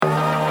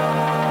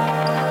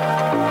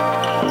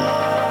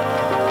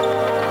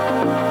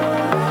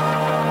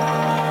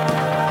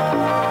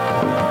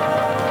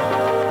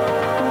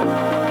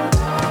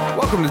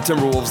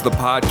Timberwolves, the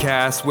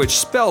podcast, which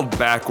spelled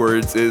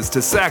backwards is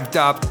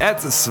Tsakdop et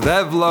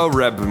Svevlo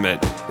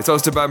Rebiment. It's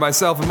hosted by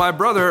myself and my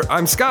brother.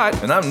 I'm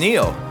Scott. And I'm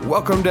Neil.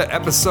 Welcome to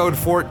episode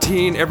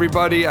 14,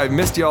 everybody. I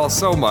missed y'all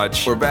so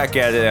much. We're back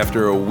at it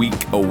after a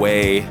week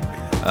away.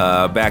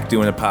 Back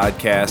doing a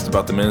podcast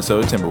about the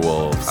Minnesota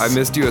Timberwolves. I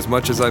missed you as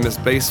much as I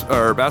missed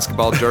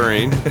basketball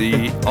during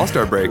the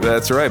All-Star break.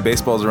 That's right.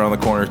 Baseball's around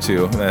the corner,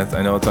 too.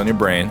 I know it's on your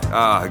brain.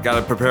 I got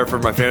to prepare for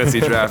my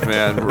fantasy draft,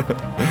 man.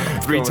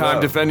 Three-time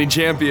defending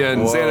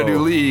champion, Xanadu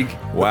League.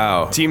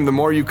 Wow. Team the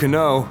more you can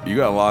know. You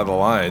got a lot of the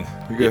line.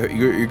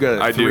 You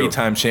got a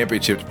three-time do.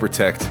 championship to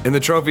protect. And the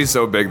trophy's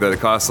so big that it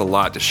costs a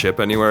lot to ship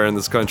anywhere in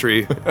this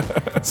country.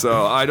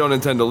 So I don't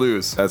intend to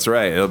lose. That's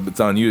right. It's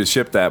on you to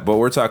ship that. But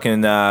we're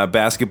talking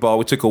basketball.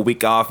 We took a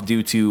week off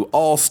due to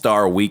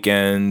All-Star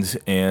Weekend,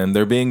 and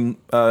there being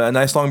a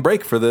nice long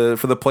break for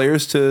the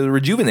players to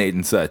rejuvenate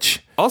and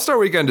such. All-Star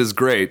Weekend is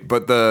great,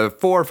 but the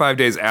 4 or 5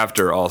 days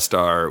after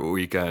All-Star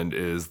Weekend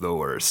is the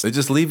worst. They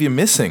just leave you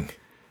missing.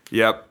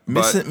 Yep.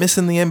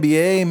 Missing the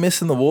NBA,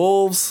 missing the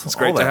Wolves. It's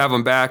great to have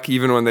them back,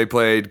 even when they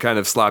played kind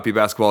of sloppy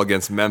basketball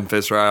against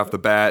Memphis right off the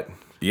bat.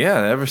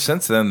 Yeah, ever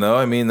since then, though.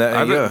 I mean,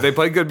 they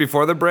played good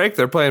before the break.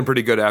 They're playing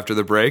pretty good after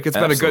the break. It's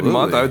been a good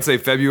month. I would say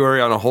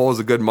February on a whole is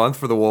a good month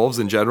for the Wolves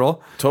in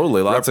general.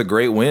 Totally. Lots of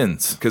great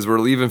wins. Because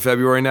we're leaving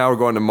February now. We're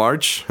going to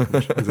March.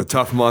 It's a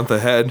tough month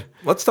ahead.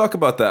 Let's talk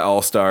about that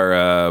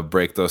All-Star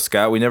break, though,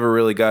 Scott. We never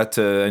really got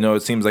to, I know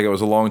it seems like it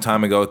was a long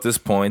time ago at this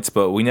point,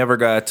 but we never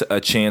got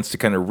a chance to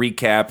kind of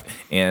recap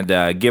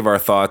and give our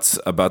thoughts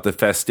about the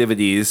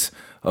festivities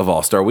of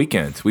All-Star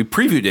Weekend. We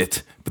previewed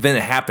it, but then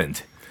it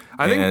happened.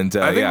 I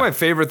think my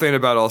favorite thing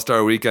about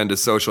All-Star Weekend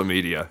is social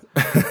media.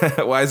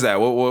 Why is that?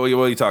 What are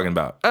you talking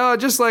about?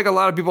 Just like a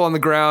lot of people on the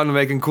ground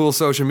making cool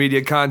social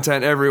media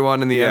content.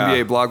 Everyone in the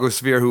NBA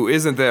blogosphere who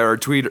isn't there, or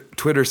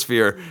Twitter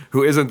sphere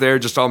who isn't there,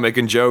 just all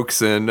making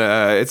jokes. And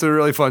it's a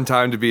really fun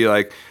time to be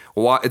like,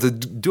 it's a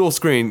dual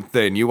screen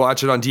thing. You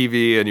watch it on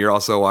TV and you're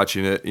also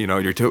watching it,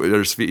 your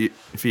Twitter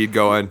feed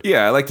going.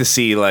 Yeah, I like to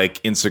see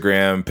like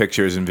Instagram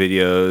pictures and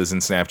videos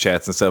and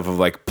Snapchats and stuff of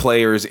like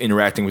players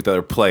interacting with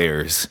other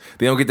players.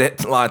 They don't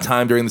get a lot of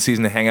time during the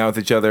season to hang out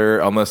with each other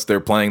unless they're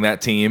playing that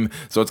team.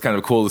 So it's kind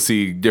of cool to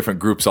see different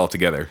groups all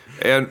together.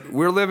 And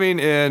we're living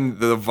in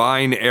the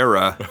Vine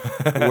era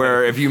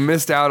where if you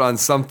missed out on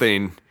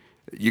something,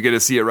 you get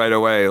to see it right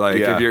away. Like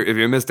if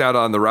you missed out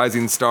on the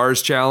Rising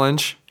Stars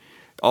Challenge,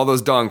 all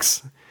those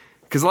dunks.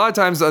 Because a lot of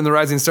times on the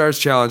Rising Stars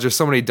Challenge, there's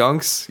so many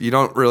dunks, you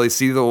don't really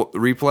see the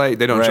replay.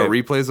 They don't show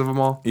replays of them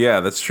all. Yeah,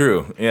 that's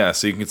true. Yeah,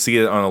 so you can see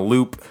it on a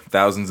loop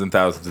thousands and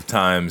thousands of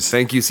times.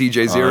 Thank you,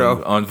 CJ Zero.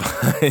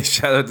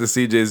 Shout out to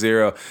CJ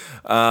Zero.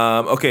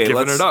 Okay,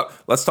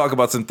 let's talk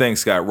about some things,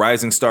 Scott.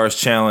 Rising Stars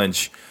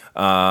Challenge.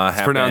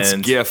 It's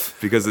pronounced GIF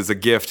because it's a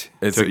gift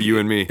to you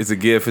and me. It's a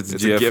GIF. It's a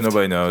GIF.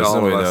 Nobody knows.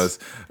 Nobody knows.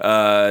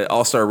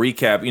 All-Star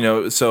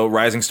recap. So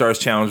Rising Stars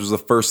Challenge was the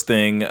first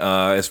thing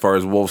as far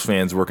as Wolves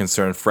fans were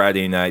concerned.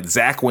 Friday night,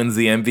 Zach wins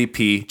the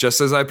MVP, just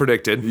as I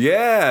predicted.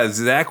 Yeah,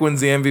 Zach wins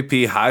the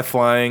MVP. High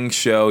flying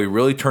show. He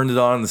really turned it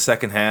on in the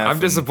second half. I'm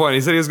disappointed.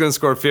 He said he was going to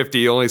score 50.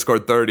 He only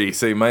scored 30.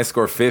 So he might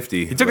score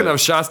 50. He took enough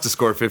shots to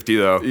score 50,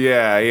 though.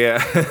 Yeah.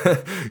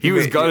 He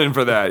was gunning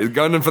for that. He was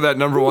gunning for that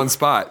number one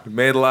spot.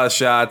 Made a lot of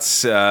shots.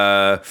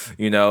 And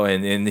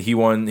he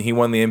won the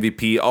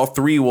MVP. All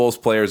three Wolves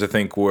players, I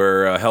think,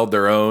 held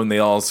their own. They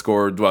all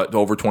scored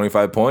over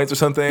 25 points or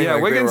something. Yeah,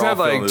 Wiggins had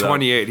like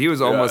 28. He was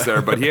almost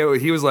there, but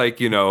he was like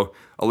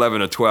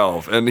 11 or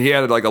 12, and he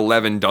had like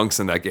 11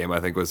 dunks in that game, I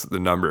think was the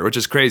number, which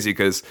is crazy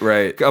because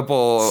a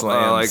couple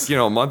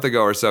a month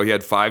ago or so he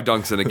had 5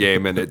 dunks in a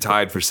game, and it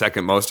tied for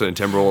second most in a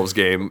Timberwolves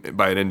game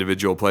by an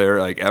individual player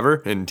like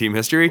ever in team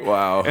history.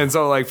 Wow. And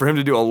so like for him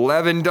to do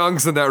 11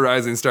 dunks in that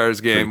Rising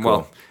Stars game, cool.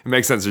 Well, it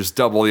makes sense. There's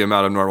double the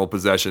amount of normal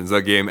possessions.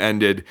 That game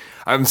ended.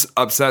 I'm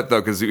upset though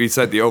because we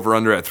set the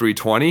over/under at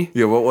 320.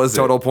 Yeah, what was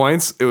total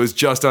points? It was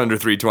just under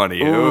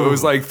 320. It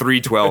was like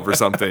 312 or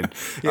something.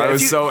 I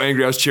was so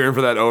angry. I was cheering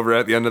for that over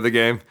at the end of the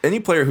game. Any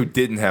player who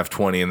didn't have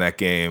 20 in that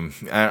game,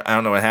 I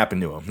don't know what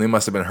happened to them. They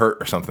must have been hurt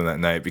or something that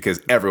night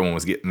because everyone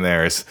was getting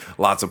theirs.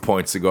 Lots of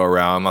points to go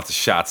around. Lots of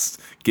shots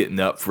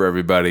getting up for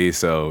everybody.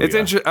 So it's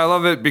interesting. I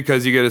love it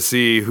because you get to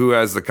see who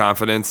has the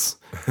confidence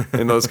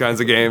in those kinds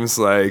of games.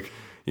 Like.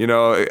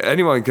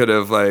 Anyone could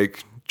have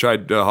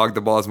tried to hog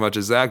the ball as much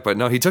as Zach, but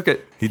no, he took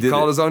it. He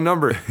called his own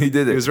number. He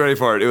did it. He was ready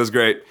for it. It was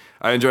great.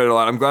 I enjoyed it a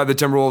lot. I'm glad the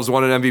Timberwolves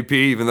won an MVP,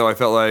 even though I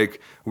felt like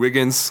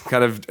Wiggins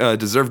kind of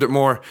deserved it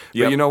more.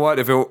 Yep. But you know what?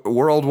 If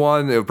World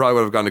won, it probably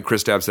would have gone to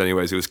Kristaps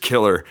anyways. He was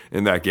killer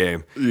in that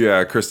game.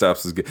 Yeah,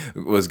 Kristaps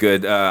was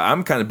good.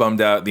 I'm kind of bummed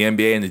out. The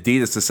NBA and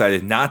Adidas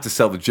decided not to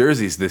sell the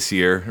jerseys this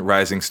year,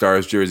 Rising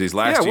Stars jerseys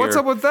last year. Yeah, what's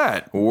up with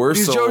that?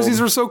 These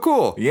jerseys were so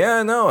cool.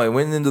 Yeah, no, I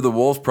went into the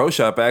Wolves Pro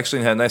Shop actually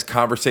and had a nice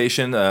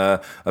conversation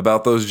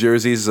about those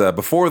jerseys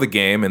before the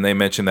game, and they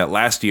mentioned that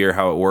last year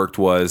how it worked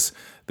was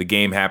the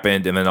game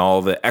happened, and then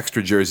all the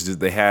extra jerseys that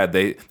they had,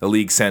 the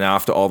league sent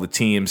off to all the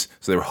teams.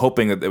 So they were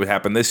hoping that it would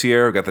happen this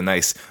year. We got the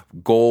nice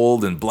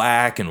gold and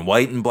black and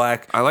white and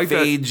black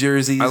fade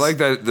jerseys. I like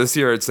that this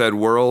year it said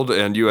World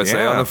and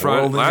USA on the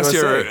front. Last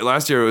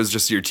year it was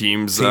just your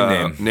team's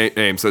team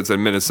name. So it said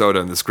Minnesota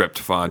in the script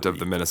font of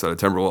the Minnesota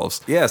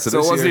Timberwolves. Yeah, so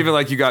it wasn't even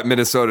like you got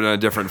Minnesota in a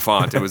different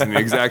font. It was in the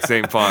exact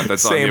same font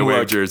that's on the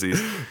away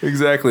jerseys.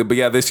 Exactly. But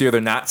yeah, this year they're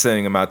not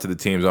sending them out to the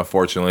teams,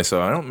 unfortunately.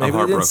 So maybe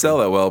they didn't sell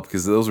that well,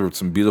 because those were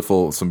some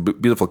beautiful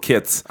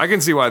kits. I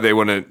can see why they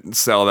wouldn't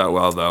sell that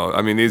well, though.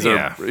 I mean, these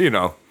are,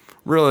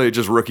 really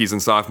just rookies and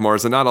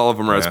sophomores, and not all of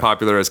them are as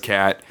popular as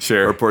Cat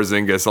or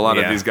Porzingis. A lot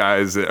of these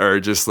guys are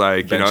just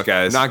like,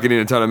 guys, not getting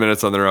a ton of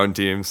minutes on their own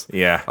teams.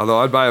 Yeah. Although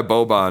I'd buy a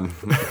Boban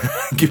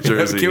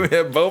jersey. Give me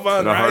a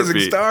Boban Rising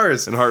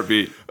Stars. In a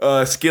heartbeat.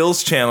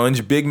 Skills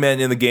challenge. Big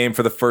men in the game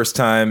for the first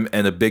time,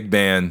 and a big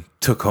man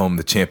took home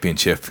the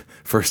championship.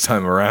 First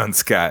time around,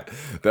 Scott.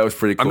 That was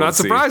pretty cool. I'm not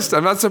surprised.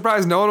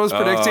 No one was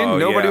predicting.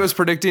 Nobody was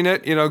predicting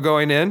it,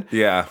 going in.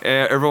 Yeah.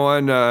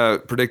 Everyone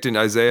predicting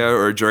Isaiah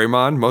or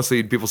Draymond.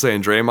 Mostly people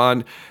saying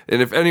Draymond.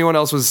 And if anyone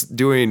else was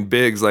doing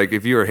bigs, like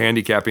if you were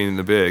handicapping in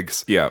the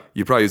bigs,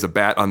 you probably use a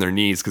bat on their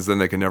knees, because then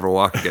they can never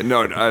walk again.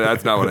 No,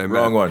 that's not what I meant.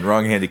 Wrong one.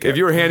 Wrong handicap. If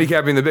you were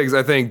handicapping the bigs,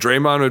 I think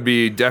Draymond would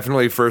be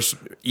definitely first,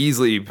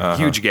 easily,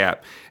 huge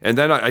gap. And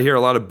then I hear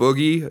a lot of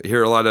Boogie. I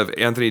hear a lot of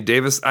Anthony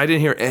Davis. I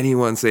didn't hear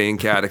anyone saying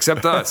Cat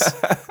except us.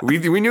 We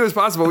knew it was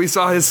possible. We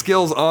saw his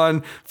skills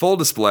on full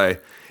display.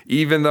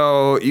 Even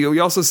though we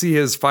also see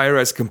his fire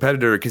as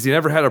competitor, because he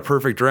never had a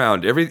perfect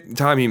round. Every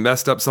time he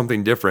messed up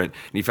something different,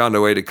 and he found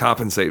a way to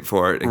compensate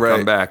for it and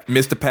come back.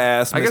 Missed a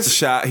pass, missed a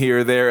shot here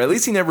or there. At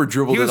least he never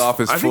dribbled it off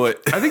his foot.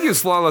 I think he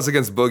was flawless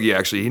against Boogie,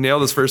 actually. He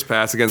nailed his first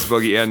pass against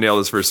Boogie and nailed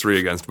his first three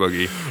against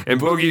Boogie.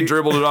 And Boogie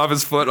dribbled it off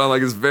his foot on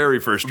his very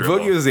first dribble.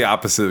 Boogie was the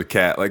opposite of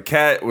Cat.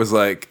 Cat was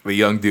the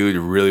young dude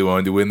who really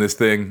wanted to win this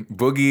thing.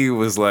 Boogie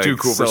was too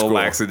cool for school.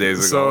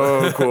 Lackadaisical.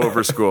 So cool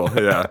for school.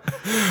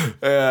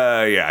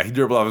 Yeah. He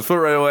dribbled off his foot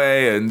right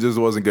away, and just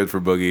wasn't good for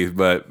Boogie.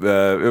 But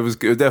it was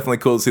definitely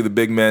cool to see the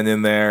big men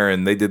in there,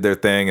 and they did their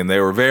thing, and they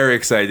were very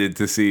excited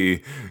to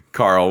see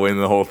Carl win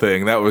the whole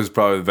thing. That was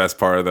probably the best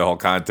part of the whole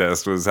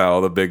contest, was how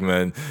the big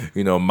men,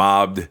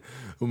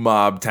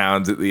 mob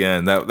Towns at the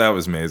end. That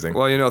was amazing.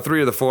 Well, 3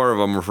 of the 4 of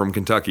them were from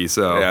Kentucky,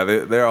 so yeah,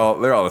 they're all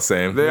the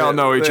same. They all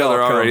know each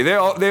other already. They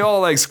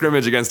all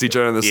scrimmage against each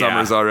other in the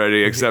summers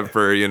already, except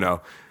for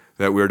that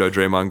weirdo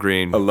Draymond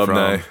Green,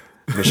 alumni.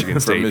 From Michigan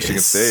State. From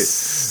Michigan State.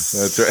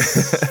 That's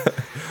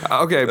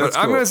right. Okay, but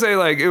I'm going to say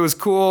it was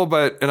cool,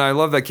 and I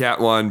love that Cat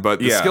one, but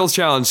the skills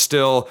challenge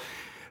still,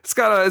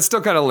 it's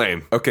still kind of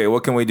lame. Okay,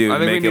 what can we do? I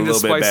think make we need to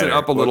spice it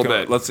up a little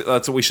bit.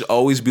 We should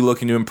always be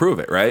looking to improve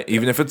it, right?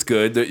 Even if it's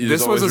good.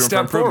 This was a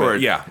step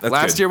forward. Yeah, that's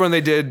Last year when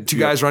they did two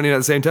guys running at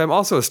the same time,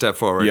 also a step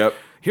forward. Yep.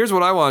 Here's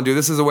what I want to do.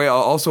 This is a way I'll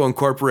also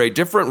incorporate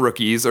different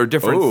rookies or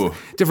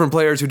different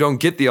players who don't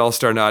get the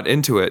All-Star nod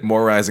into it.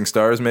 More rising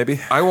stars, maybe?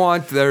 I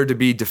want there to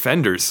be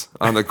defenders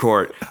on the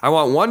court. I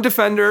want one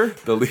defender.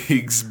 The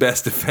league's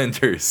best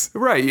defenders.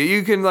 Right.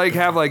 You can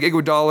have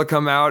Iguodala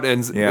come out,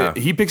 and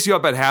he picks you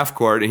up at half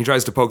court and he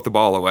tries to poke the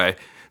ball away.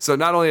 So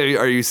not only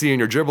are you seeing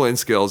your dribbling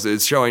skills,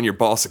 it's showing your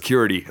ball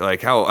security.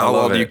 How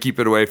well do you keep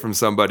it away from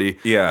somebody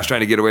who's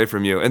trying to get away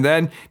from you? And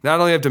then not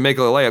only have to make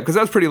a layup, because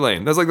that's pretty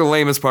lame. That's the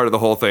lamest part of the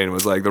whole thing,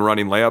 was the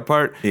running layup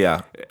part.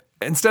 Yeah.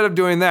 Instead of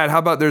doing that, how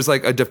about there's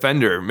a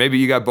defender? Maybe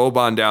you got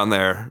Boban down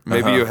there.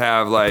 Maybe you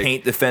have a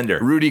paint defender,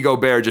 Rudy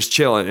Gobert just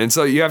chilling. And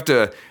so you have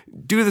to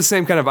do the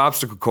same kind of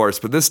obstacle course,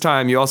 but this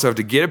time you also have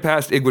to get it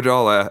past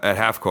Iguodala at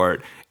half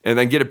court, and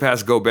then get it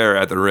past Gobert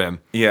at the rim.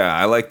 Yeah,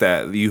 I like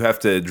that. You have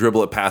to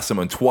dribble it past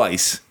someone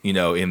twice,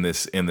 in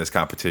this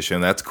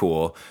competition. That's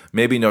cool.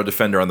 Maybe no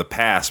defender on the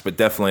pass, but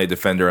definitely a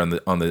defender on the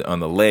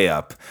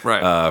layup,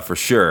 right? For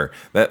sure.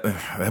 That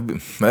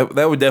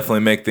would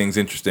definitely make things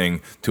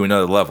interesting to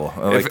another level.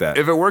 I like that.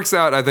 If it works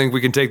out, I think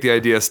we can take the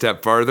idea a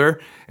step farther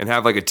and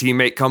have a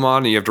teammate come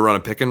on, and you have to run a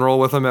pick and roll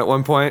with them at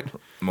one point.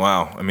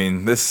 Wow, I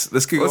mean, this could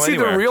go anywhere. Let's see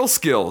the real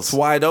skills. It's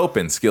wide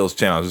open skills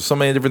challenge. There's so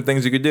many different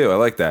things you could do. I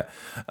like that.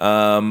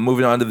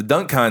 Moving on to the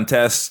dunk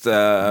contest,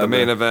 the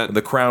main event,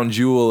 the crown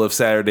jewel of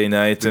Saturday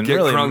night, and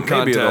really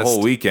maybe the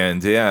whole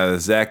weekend. Yeah,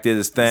 Zach did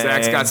his thing.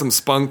 Zach's got some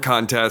spunk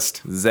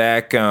contest.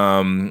 Zach,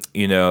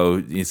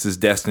 it's his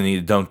destiny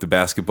to dunk the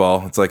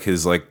basketball. It's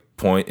his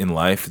point in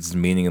life. It's his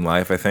meaning in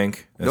life, I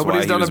think. That's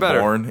Nobody's done it better.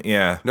 Born.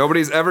 Yeah.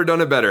 Nobody's ever done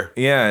it better.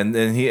 Yeah,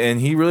 and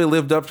he really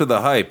lived up to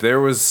the hype. I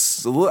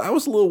was a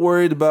little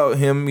worried about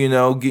him,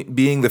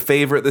 being the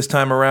favorite this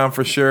time around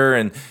for sure,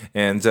 and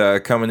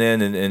coming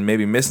in and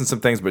maybe missing some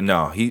things, but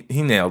no, he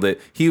nailed it.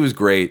 He was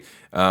great.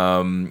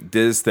 Did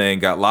his thing,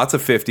 got lots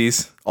of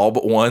 50s, all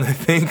but one, I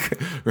think,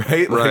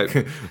 right?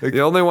 Right.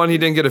 The only one he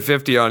didn't get a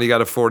 50 on, he got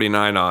a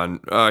 49 on.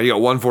 He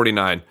got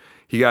 149.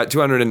 He got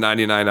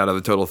 299 out of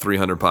the total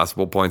 300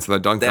 possible points in the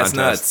dunk contest.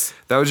 Nuts.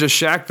 That was just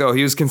Shaq, though.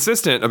 He was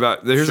consistent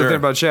about. Here's the thing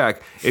about Shaq: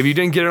 if you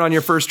didn't get it on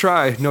your first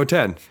try, no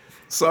 10.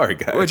 Sorry,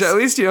 guys. Which at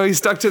least he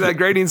stuck to that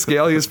grading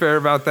scale. He was fair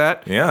about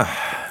that. Yeah.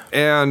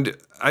 And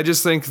I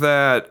just think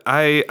that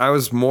I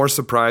was more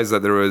surprised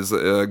that there was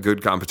a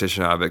good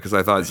competition out of it because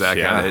I thought Zach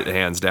had it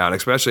hands down,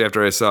 especially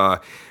after I saw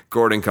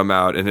Gordon come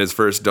out and his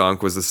first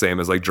dunk was the same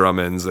as like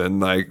Drummond's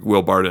and like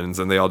Will Barton's,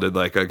 and they all did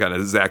like a kind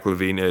of Zach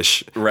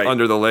LaVine-ish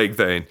under the leg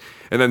thing.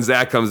 And then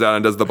Zach comes out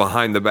and does the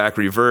behind the back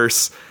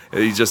reverse.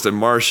 He's just a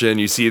Martian.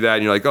 You see that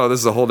and you're like, oh, this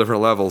is a whole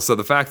different level. So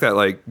the fact that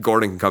like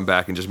Gordon can come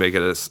back and just make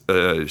it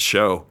a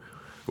show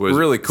was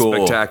really cool,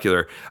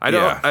 spectacular.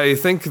 I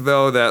think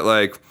though that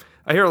like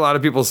I hear a lot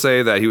of people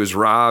say that he was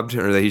robbed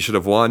or that he should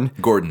have won.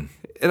 Gordon.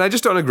 And I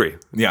just don't agree.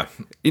 Yeah.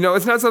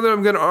 It's not something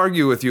I'm going to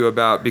argue with you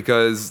about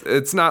because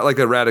it's not like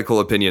a radical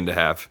opinion to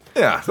have.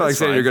 Yeah. It's not like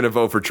saying you're going to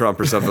vote for Trump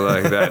or something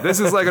like that. This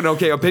is like an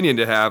okay opinion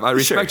to have. I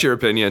respect your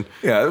opinion.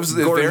 Yeah, it was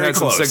Gordon very had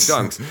close.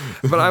 some sick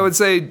dunks. But I would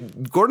say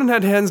Gordon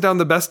had hands down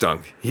the best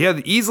dunk. He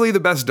had easily the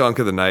best dunk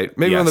of the night.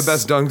 Maybe one of the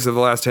best dunks of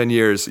the last 10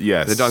 years.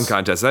 Yes. The dunk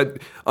contest.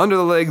 That under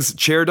the legs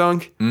chair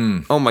dunk.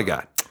 Oh my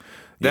God.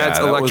 That's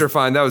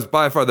electrifying. That was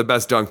by far the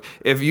best dunk.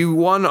 If you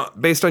won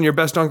based on your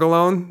best dunk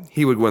alone,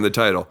 he would win the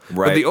title.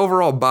 Right. But the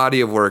overall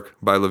body of work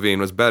by LaVine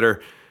was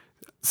better.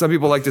 Some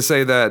people like to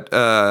say that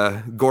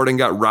Gordon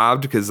got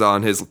robbed because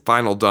on his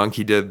final dunk,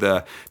 he did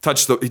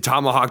he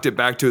tomahawked it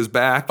back to his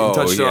back and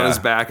touched it on his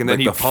back, and then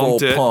he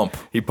pumped it.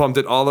 He pumped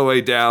it all the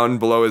way down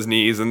below his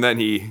knees, and then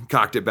he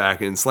cocked it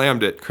back and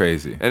slammed it.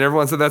 Crazy. And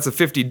everyone said that's a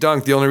 50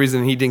 dunk. The only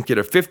reason he didn't get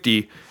a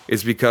 50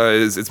 is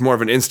because it's more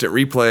of an instant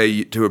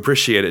replay to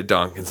appreciate it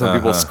dunk. And some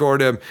people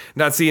scored him,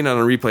 not seeing it on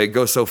a replay, it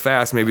goes so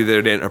fast, maybe they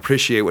didn't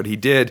appreciate what he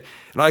did.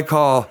 And I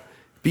call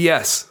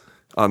BS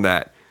on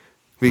that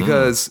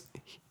because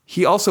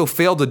he also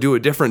failed to do a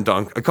different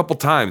dunk a couple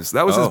times.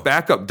 That was his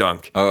backup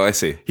dunk. Oh, I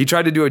see. He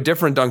tried to do a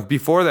different dunk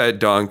before that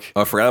dunk.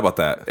 Oh, I forgot about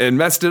that. And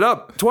messed it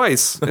up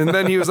twice. And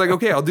then he was like,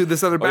 okay, I'll do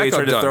this other backup he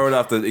tried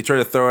dunk. He tried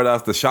to throw it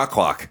off the shot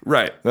clock.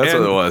 Right. That's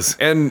what it was.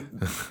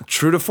 And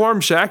true to form,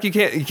 Shaq, you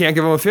can't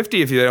give him a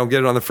 50 if they don't get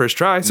it on the first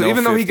try. So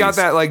even though he got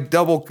that like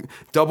double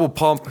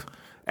pump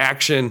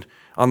action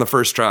on the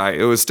first try,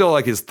 it was still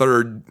like his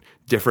third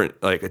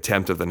different like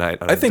attempt of the night.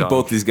 I think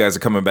both these guys are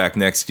coming back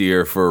next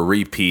year for a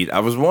repeat. I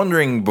was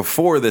wondering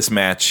before this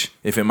match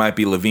if it might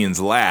be LaVine's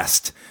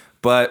last,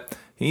 but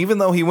even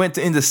though he went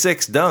into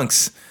 6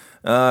 dunks,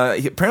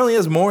 he apparently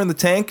has more in the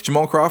tank.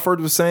 Jamal Crawford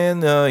was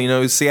saying,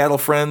 his Seattle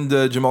friend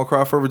Jamal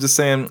Crawford was just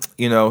saying,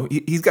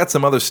 he's got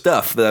some other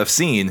stuff that I've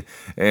seen,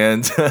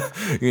 and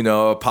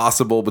a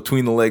possible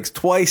between the legs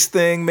twice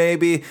thing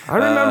maybe. I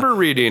remember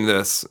reading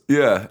this.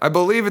 Yeah, I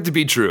believe it to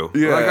be true.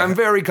 Yeah, like I'm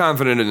very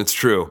confident it's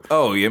true.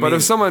 Oh, yeah. But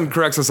if someone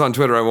corrects us on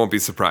Twitter, I won't be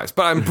surprised.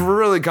 But I'm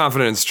really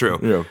confident it's true.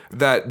 Yeah.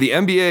 That the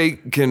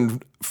NBA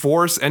can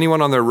force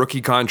anyone on their rookie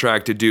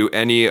contract to do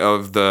any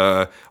of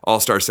the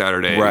All-Star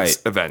Saturday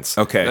events.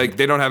 Okay. Like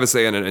they don't have a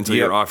say in it until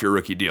you're off your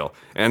rookie deal.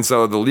 And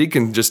so the league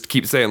can just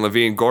keep saying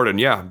LaVine, Gordon,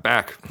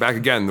 back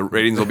again. The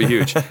ratings will be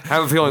huge.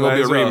 Have a feeling there'll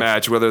be a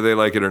rematch whether they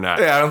like it or not.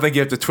 Yeah, I don't think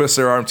you have to twist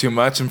their arm too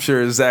much. I'm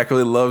sure Zach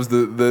really loves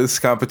this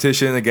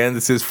competition. Again,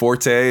 it's his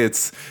forte.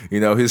 It's,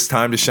 his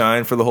time to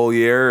shine for the whole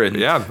year.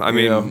 And I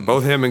mean,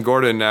 both him and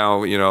Gordon now,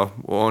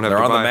 won't have they're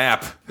to on buy. the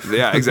map.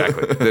 Yeah,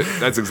 exactly.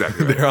 That's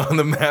exactly right. They're on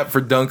the map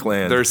for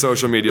Dunkland. They're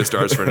social media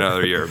stars for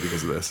another year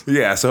because of this.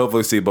 Yeah, so hopefully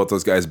we see both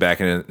those guys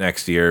back in it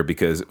next year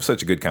because it was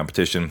such a good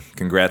competition.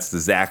 Congrats to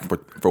Zach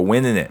for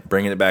winning it,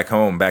 bringing it back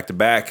home, back to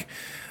back.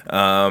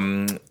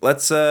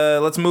 Let's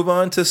move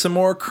on to some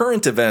more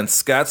current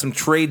events. Got some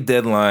trade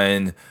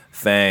deadline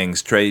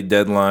things. Trade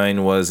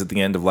deadline was at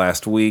the end of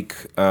last week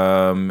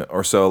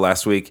or so.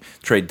 Last week,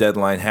 trade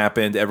deadline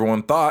happened.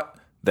 Everyone thought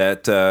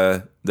that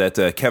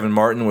Kevin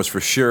Martin was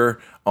for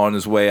sure on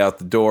his way out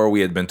the door. We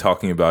had been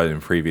talking about it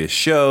in previous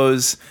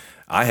shows.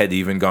 I had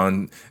even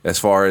gone as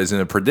far as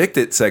in a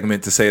predicted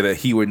segment to say that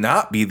he would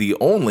not be the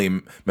only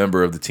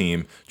member of the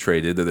team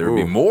traded, that there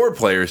would be more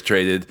players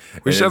traded.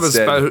 We should have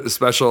a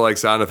special like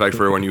sound effect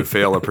for when you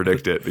fail to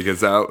predict it,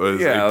 because that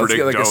was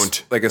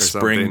predict like a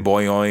spring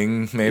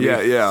boing, maybe.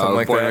 Yeah, something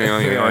like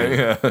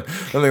that. I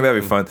think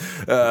that'd be fun.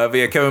 But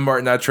yeah, Kevin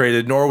Martin not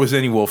traded, nor was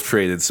any Wolf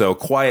traded. So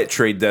quiet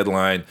trade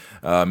deadline.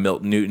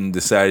 Milton Newton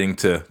deciding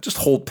to just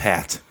hold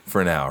pat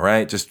for now,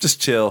 right? Just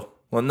chill.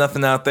 Well,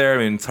 nothing out there. I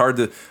mean, it's hard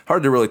to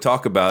really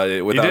talk about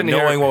it without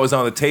knowing what was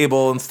on the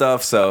table and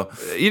stuff. So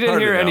you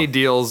didn't hear any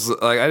deals.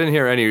 Like I didn't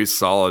hear any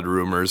solid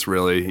rumors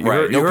really. You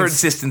heard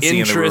consistency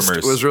in the rumors.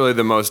 Interest was really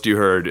the most you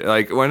heard.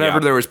 Like whenever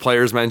there was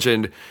players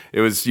mentioned,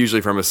 it was usually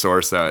from a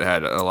source that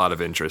had a lot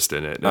of interest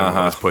in it. And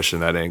I was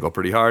pushing that angle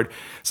pretty hard.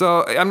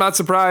 So I'm not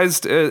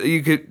surprised.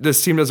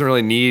 This team doesn't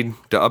really need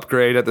to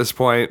upgrade at this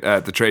point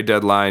at the trade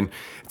deadline.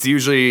 It's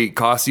usually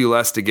costs you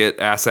less to get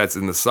assets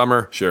in the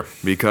summer. Sure.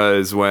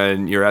 Because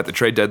when you're at the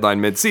trade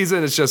deadline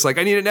mid-season, it's just like,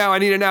 I need it now, I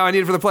need it now, I need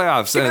it for the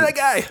playoffs. Give me that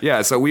guy.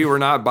 Yeah, so we were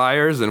not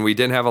buyers, and we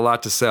didn't have a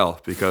lot to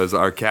sell because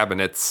our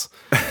cabinets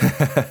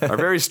are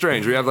very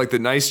strange. We have like the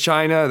nice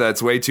china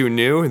that's way too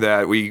new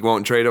that we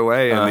won't trade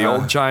away, and the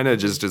old china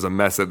just is a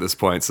mess at this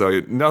point.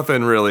 So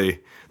nothing really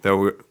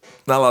that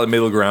not a lot of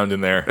middle ground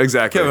in there.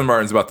 Exactly. Kevin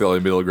Martin's about the only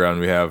middle ground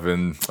we have,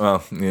 and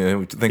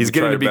we think he's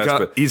getting to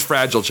become. He's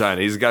fragile,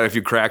 China. He's got a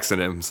few cracks in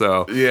him.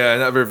 So yeah,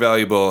 not very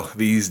valuable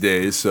these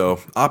days. So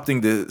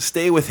opting to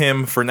stay with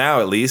him for now,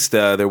 at least.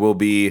 There will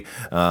be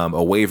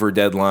a waiver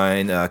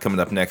deadline coming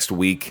up next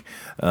week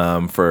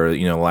for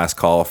last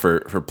call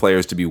for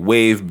players to be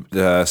waived,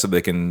 so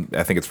they can.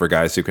 I think it's for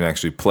guys who can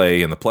actually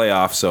play in the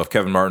playoffs. So if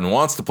Kevin Martin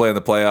wants to play in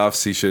the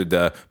playoffs, he should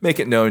make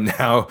it known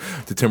now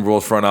to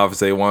Timberwolves front office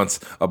that he wants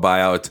a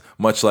buyout,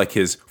 much like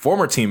his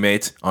former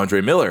teammate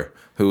Andre Miller,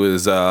 who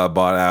was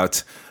bought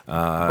out.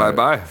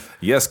 Bye-bye.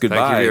 Yes, goodbye.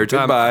 Thank you for your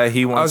time. Goodbye.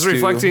 He wants. I was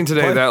reflecting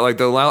today that like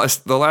the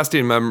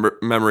lasting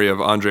memory of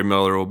Andre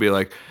Miller will be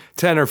like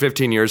 10 or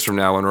 15 years from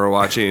now when we're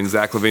watching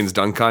Zach LaVine's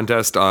dunk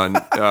contest on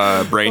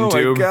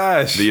BrainTube. Oh my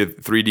gosh. The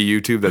 3D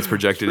YouTube that's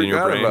projected in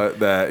your brain. About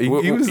that. He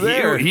was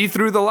there. He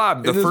threw the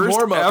lob.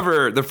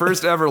 The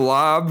first ever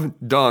lob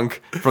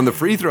dunk from the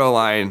free throw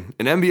line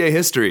in NBA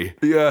history.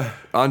 Yeah.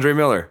 Andre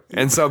Miller.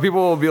 And so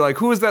people will be like,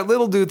 who is that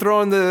little dude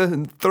throwing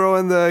the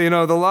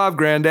the lob,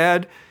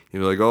 granddad?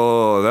 You'll be like,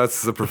 oh,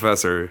 that's the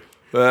professor.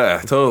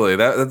 Totally.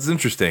 That's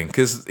interesting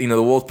because, the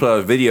Wolves put out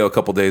a video a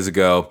couple days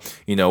ago,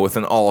 with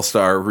an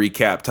all-star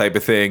recap type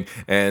of thing,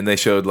 and they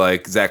showed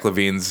like Zach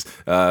LaVine's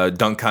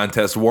dunk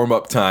contest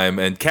warm-up time,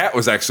 and Cat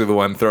was actually the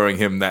one throwing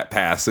him that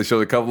pass. They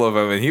showed a couple of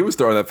them, and he was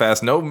throwing that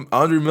pass. No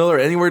Andre Miller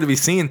anywhere to be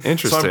seen.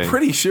 Interesting. So I'm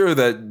pretty sure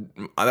that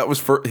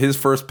was his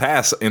first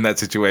pass in that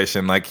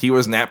situation. Like, he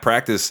was at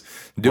practice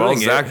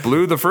doing it. Zach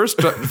blew the first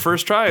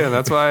try, and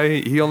that's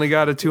why he only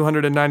got a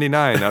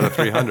 299 out of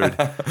 300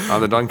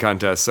 on the dunk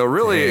contest. So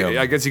really,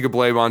 Damn. I guess you could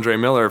blame Andre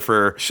Miller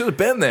for... Should have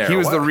been there. He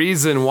was the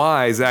reason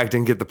why Zach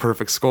didn't get the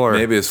perfect score.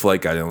 Maybe his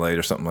flight got in late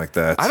or something like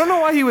that. I don't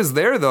know why he was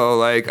there, though.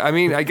 Like, I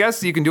mean, I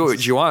guess you can do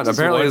what you want.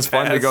 Apparently, it's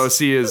fun to go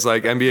see his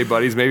like NBA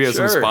buddies. Maybe he has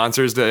some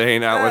sponsors to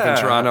hang out with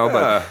in Toronto.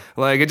 But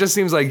like, it just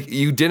seems like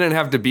you didn't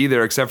have to be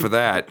there except for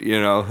that.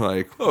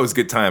 Like, it was a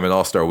good time at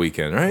All-Star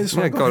Weekend, right? Just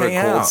go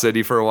to Cold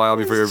City for a while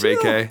before your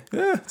vacay.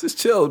 Yeah, just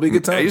chill. It'll be a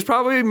good time. He's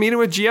probably meeting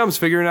with GMs,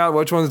 figuring out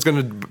which one's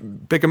going to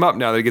pick him up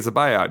now that he gets a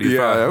buyout. He's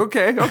probably,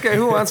 okay,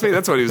 who wants me?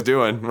 That's what he was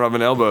doing,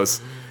 rubbing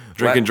elbows.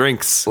 Drinking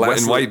drinks in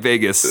White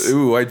Vegas.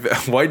 Ooh, White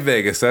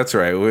Vegas. That's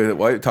right.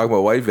 Talk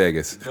about White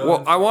Vegas.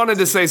 Well, I wanted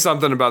to say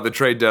something about the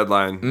trade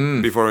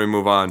deadline before we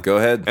move on. Go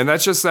ahead. And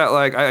that's just that,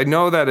 like, I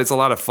know that it's a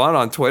lot of fun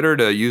on Twitter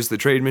to use the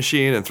trade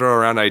machine and throw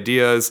around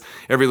ideas.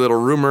 Every little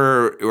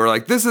rumor, we're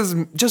like, this is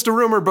just a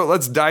rumor, but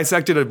let's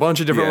dissect it a bunch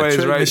of different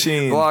ways, right?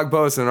 Machine. Blog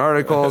posts and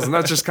articles. And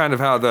that's just kind of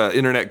how the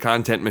internet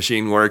content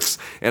machine works.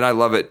 And I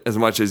love it as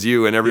much as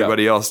you and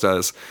everybody else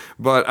does.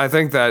 But I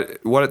think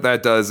that what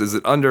that does is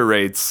it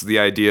underrates the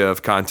idea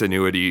of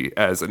continuity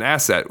as an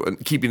asset,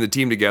 keeping the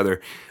team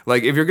together.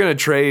 Like, if you're going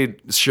to trade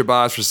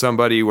Shabazz for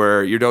somebody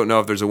where you don't know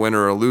if there's a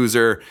winner or a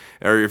loser,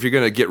 or if you're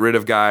going to get rid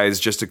of guys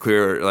just to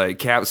clear like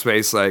cap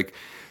space, like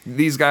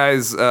these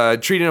guys,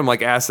 treating them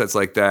like assets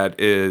like that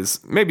is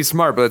maybe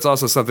smart, but it's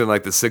also something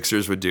like the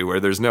Sixers would do, where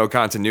there's no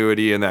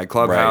continuity in that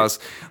clubhouse.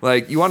 Right.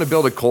 Like, you want to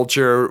build a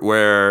culture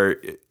where,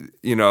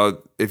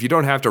 if you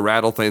don't have to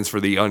rattle things for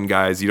the young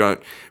guys, you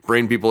don't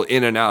bring people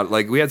in and out.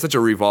 Like, we had such a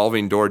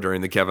revolving door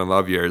during the Kevin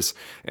Love years,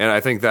 and I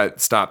think that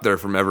stopped there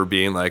from ever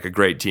being like a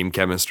great team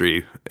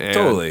chemistry. And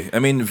totally. I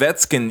mean,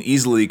 vets can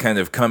easily kind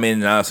of come in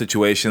and out of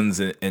situations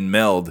and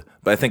meld,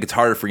 but I think it's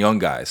harder for young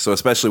guys. So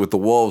especially with the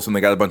Wolves, when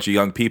they got a bunch of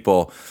young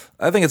people,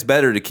 I think it's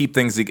better to keep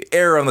things,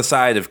 err on the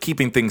side of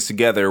keeping things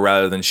together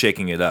rather than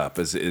shaking it up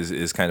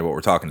is kind of what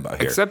we're talking about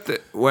here. Except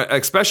that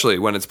especially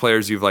when it's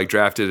players you've like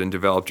drafted and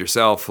developed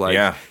yourself,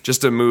 like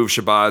just to move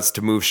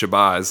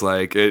Shabazz,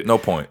 like no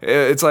point.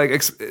 It's like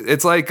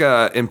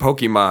in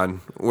Pokemon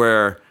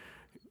where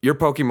your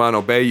Pokemon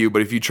obey you,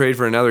 but if you trade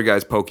for another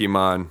guy's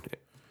Pokemon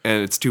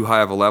and it's too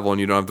high of a level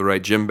and you don't have the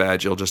right gym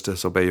badge, you'll just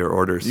disobey your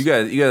orders. You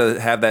got to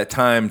have that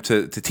time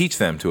to teach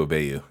them to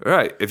obey you.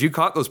 Right. If you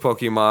caught those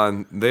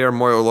Pokemon, they are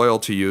more loyal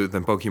to you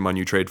than Pokemon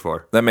you trade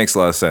for. That makes a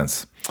lot of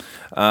sense.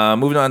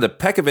 Moving on to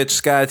Pekovic,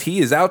 Scott.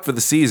 He is out for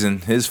the season.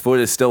 His foot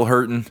is still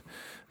hurting.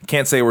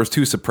 Can't say we're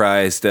too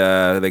surprised.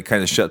 They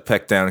kind of shut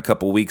Peck down a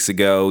couple weeks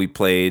ago. He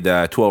played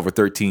 12 or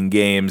 13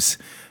 games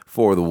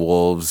for the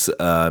Wolves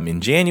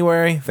in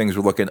January. Things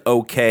were looking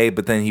okay,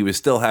 but then he was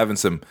still having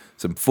some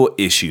foot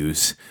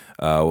issues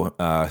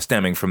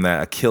stemming from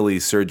that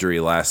Achilles surgery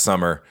last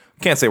summer.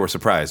 Can't say we're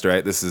surprised,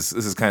 right? This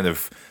is kind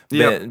of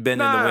been in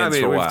the winds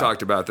for a while. We've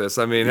talked about this.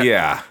 I mean,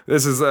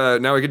 this is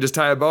now we can just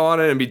tie a bow on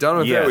it and be done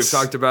with it. We've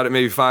talked about it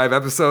maybe 5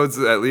 episodes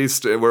at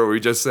least, where we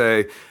just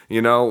say,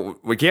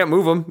 we can't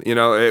move him.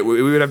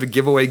 We would have to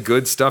give away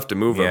good stuff to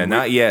move him. Yeah,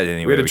 not yet.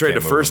 Anyway, we had to trade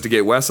the first to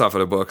get Wes off of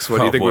the books. What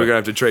do you think we're gonna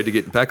have to trade to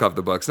get Peck off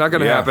the books? Not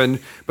gonna happen.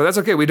 But that's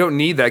okay. We don't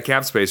need that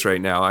cap space right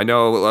now. I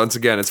know. Once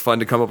again, it's fun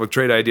to come up with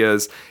trade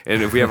ideas,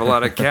 and if we have a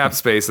lot of cap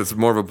space, it's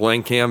more of a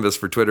blank canvas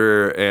for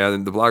Twitter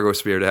and the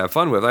blogosphere to have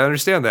fun with. I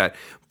understand that.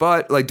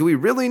 But like, do we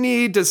really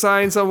need to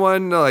sign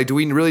someone? Like, do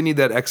we really need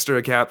that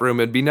extra cap room?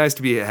 It'd be nice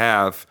to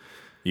have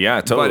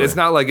Yeah, totally. But it's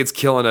not like it's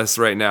killing us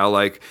right now,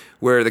 like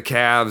where the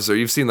Cavs or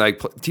you've seen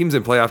like teams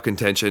in playoff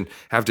contention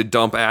have to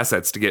dump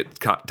assets to get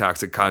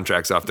toxic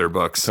contracts off their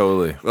books.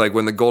 Totally. Like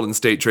when the Golden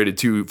State traded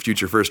 2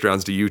 future first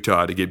rounds to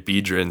Utah to get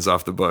Biedrins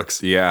off the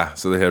books. Yeah,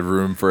 so they had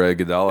room for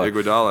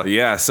Iguodala.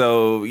 Yeah,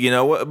 so,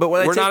 but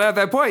we're not at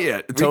that point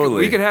yet. Totally.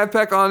 We can have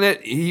Peck on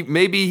it.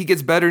 Maybe he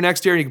gets better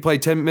next year and he can play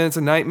 10 minutes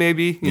a night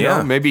maybe. You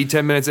know, maybe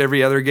 10 minutes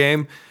every other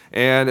game,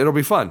 and it'll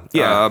be fun.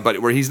 Yeah.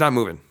 But where he's not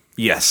moving.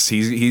 Yes,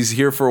 he's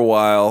here for a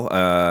while,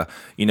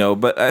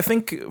 but I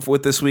think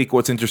with this week,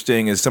 what's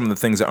interesting is some of the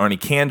things that Arnie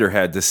Kander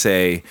had to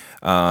say,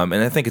 and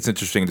I think it's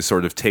interesting to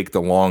sort of take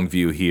the long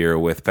view here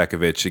with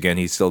Pekovic. Again,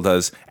 he still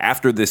does,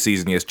 after this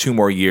season, he has 2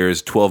 more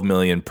years, $12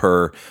 million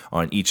per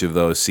on each of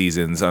those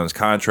seasons on his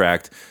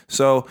contract.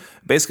 So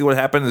basically what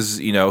happened is,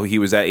 he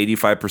was at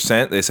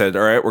 85%. They said,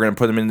 all right, we're going to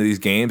put him into these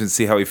games and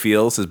see how he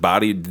feels. His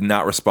body did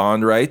not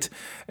respond right,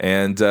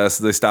 and so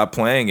they stopped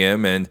playing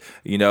him. And,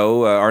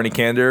 Arnie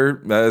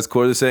Kander, as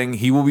quoted as saying,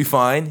 he will be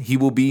fine. He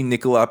will be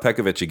Nikola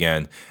Pekovic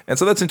again. And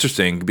so that's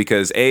interesting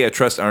because A, I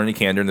trust Arnie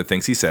Kander and the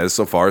things he says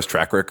so far. His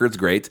track record's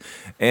great.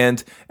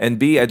 And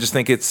B, I just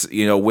think it's,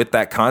 with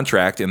that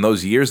contract and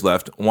those years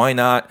left, why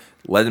not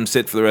let him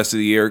sit for the rest of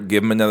the year,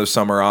 give him another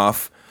summer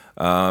off,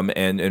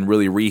 and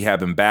really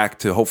rehab him back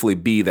to hopefully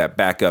be that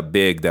backup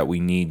big that we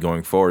need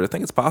going forward. I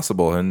think it's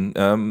possible, and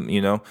probably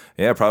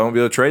won't be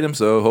able to trade him.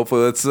 So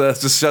hopefully let's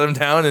just shut him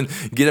down and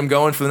get him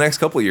going for the next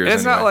couple of years.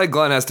 It's not like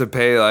Glenn has to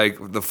pay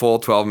like the full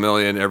 $12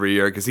 million every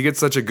year because he gets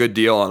such a good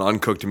deal on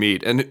uncooked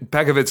meat. And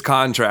Pekovic's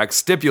contract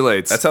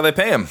stipulates that's how they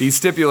pay him. He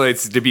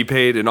stipulates to be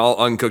paid in all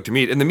uncooked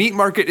meat, and the meat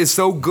market is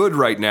so good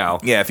right now.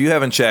 Yeah, if you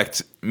haven't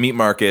checked meat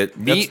market,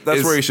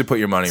 that's where you should put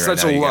your money right now.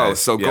 Such a low.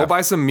 So go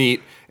buy some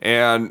meat.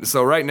 And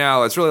so right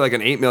now, it's really like an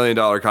 $8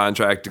 million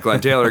contract to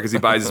Glenn Taylor because he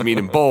buys his meat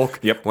in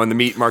bulk when the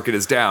meat market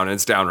is down, and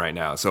it's down right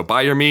now. So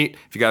buy your meat.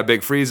 If you got a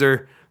big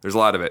freezer, there's a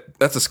lot of it.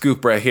 That's a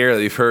scoop right here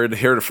that you've heard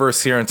it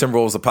first here on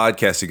Timberwolves, the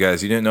podcast, you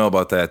guys. You didn't know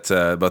about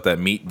that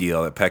meat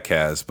deal that Peck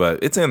has, but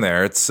it's in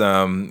there. It's,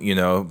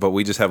 but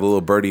we just have a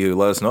little birdie who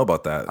let us know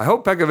about that. I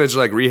hope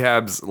Pekovic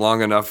rehabs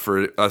long enough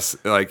for us,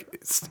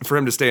 for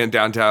him to stay in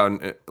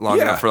downtown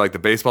long enough for the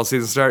baseball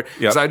season start.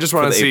 Because I just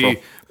want to see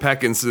April.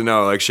 Peck and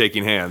Sano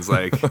shaking hands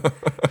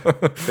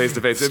face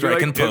to face.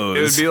 Striking pose.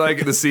 It would be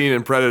like the scene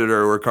in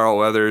Predator where Carl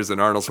Weathers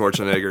and Arnold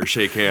Schwarzenegger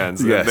shake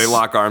hands. Yes. They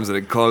lock arms and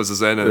it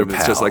closes in, and They're it's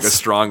pals. just like a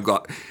strong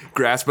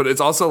grasp. But it's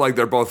also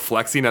they're both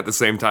flexing at the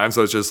same time,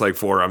 so it's just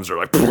forearms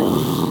are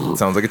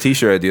Sounds like a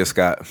t-shirt idea,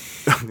 Scott.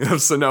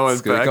 Sano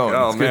and Peck.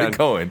 Oh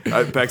man,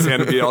 Peck's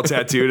hand would be all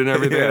tattooed and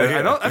everything.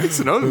 Yeah. I think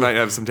Sano might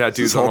have some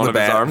tattoos on one of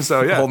his arms.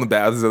 So yeah, holding the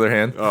bat with his other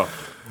hand. Oh,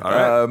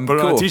 all right. Put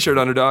it on a t-shirt,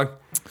 underdog.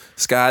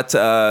 Scott,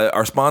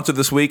 our sponsor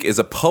this week is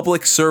a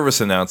public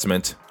service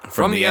announcement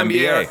from the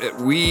NBA.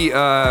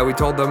 We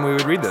told them we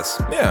would read this.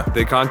 Yeah.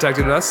 They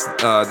contacted us.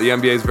 The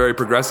NBA is very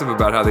progressive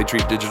about how they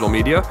treat digital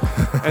media.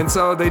 And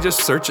so they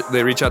just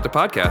they reach out to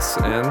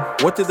podcasts. And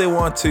what did they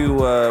want to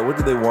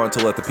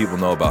let the people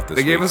know about this?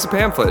 They gave us a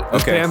pamphlet.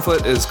 This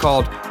pamphlet is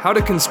called How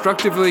to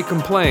Constructively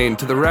Complain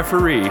to the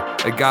Referee,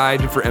 a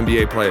Guide for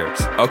NBA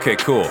Players. Okay,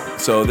 cool.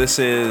 So this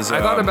is... I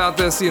thought about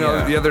this,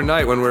 the other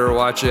night when we were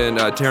watching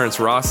Terrence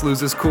Ross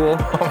lose his cool.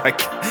 Oh my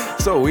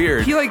God. So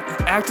weird. He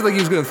acted like he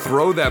was going to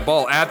throw that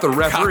ball at the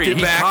referee.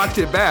 He cocked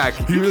it back.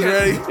 He was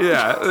ready.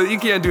 Yeah, you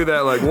can't do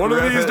that. One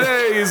of these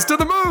days to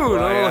the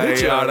moon. I'll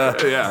hit you.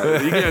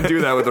 Yeah, you can't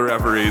do that with the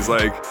referees.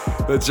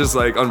 That's just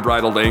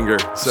unbridled anger.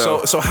 So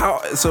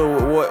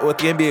what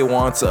the NBA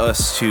wants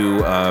us to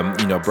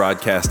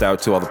broadcast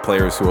out to all the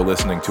players who are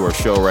listening to our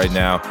show right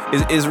now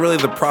is really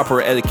the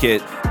proper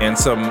etiquette and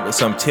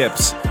some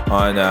tips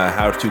on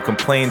how to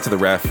complain to the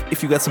ref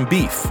if you got some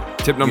beef.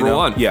 Tip number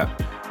 1. Yeah.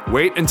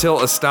 Wait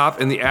until a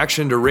stop in the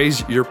action to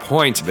raise your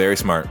point. Very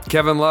smart.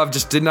 Kevin Love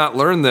just did not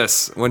learn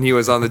this when he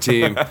was on the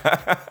team.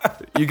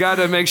 You got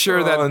to make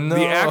sure that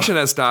the action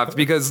has stopped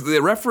because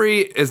the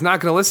referee is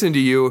not going to listen to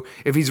you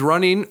if he's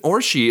running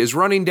or she is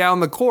running down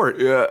the court.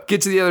 Yeah.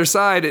 Get to the other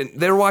side and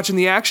they're watching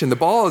the action. The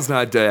ball is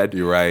not dead.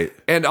 You're right.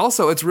 And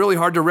also, it's really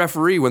hard to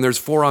referee when there's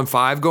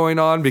 4-on-5 going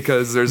on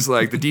because there's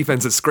the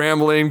defense is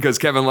scrambling because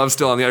Kevin Love's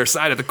still on the other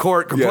side of the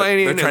court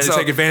complaining. They're trying to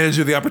take advantage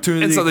of the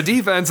opportunity. And so the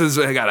defense has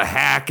got to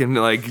hack and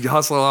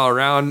hustle all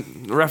around.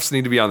 The refs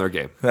need to be on their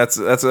game. That's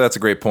a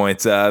great point.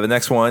 The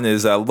next one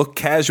is look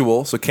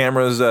casual so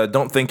cameras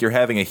don't think you're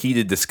having a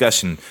heated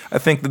discussion. I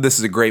think that this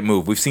is a great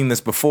move. We've seen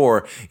this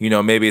before.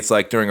 Maybe it's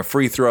during a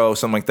free throw,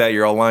 something like that.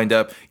 You're all lined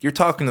up. You're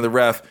talking to the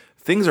ref.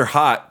 Things are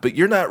hot, but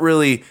you're not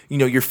really,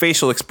 your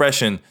facial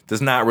expression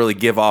does not really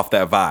give off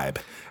that vibe.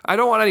 I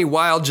don't want any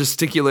wild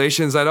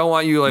gesticulations. I don't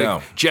want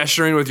you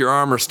gesturing with your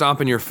arm or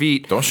stomping your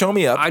feet. Don't show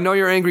me up. I know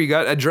you're angry. You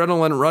got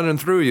adrenaline running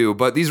through you,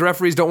 but these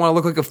referees don't want to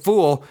look like a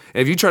fool.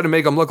 And if you try to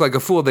make them look like a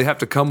fool, they have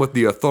to come with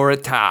the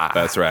authority.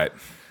 That's right.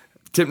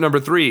 Tip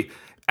number 3.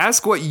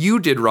 Ask what you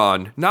did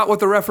wrong, not what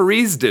the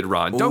referees did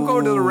wrong. Don't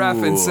go to the ref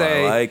and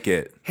say, I like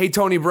it. Hey,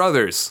 Tony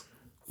Brothers,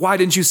 why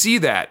didn't you see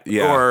that?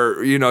 Yeah.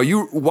 Or,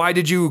 why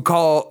did you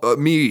call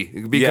me?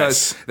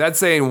 Because that's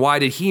saying, why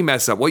did he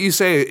mess up? What you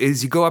say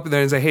is you go up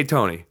there and say, hey,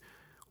 Tony,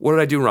 what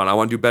did I do wrong? I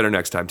want to do better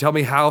next time. Tell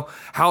me how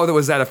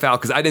was that a foul?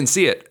 Because I didn't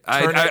see it.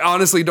 I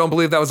honestly don't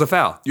believe that was a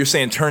foul. You're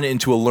saying turn it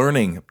into a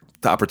learning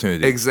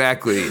opportunity.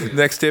 Exactly.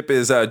 Next tip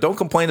is don't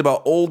complain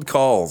about old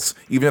calls.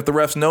 Even if the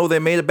refs know they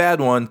made a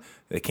bad one,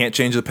 they can't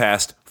change the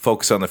past.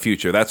 Focus on the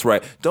future. That's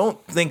right.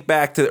 Don't think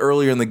back to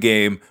earlier in the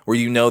game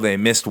where they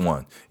missed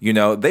one.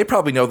 They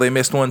probably know they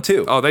missed one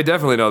too. Oh, they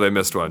definitely know they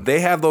missed one.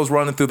 They have those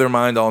running through their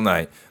mind all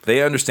night.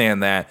 They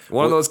understand that.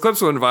 One of those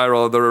clips went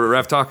viral. The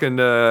ref talking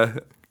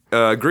to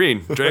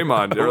Green,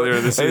 Draymond, earlier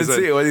in the season. I didn't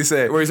see it. What did he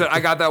say? Where he said, I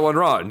got that one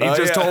wrong. He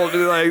just told,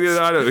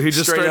 he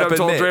just straight up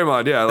told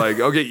Draymond,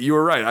 okay, you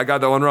were right. I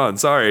got that one wrong.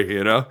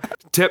 Sorry,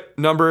 Tip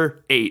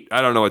number 8.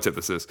 I don't know what tip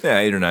this is. Yeah,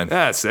 8 or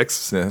 9. 6,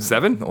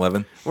 7,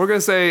 11. We're going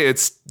to say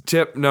it's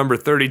tip number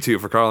 32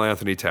 for Karl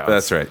Anthony Towns.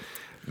 That's right.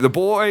 The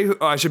boy,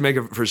 I should make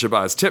it for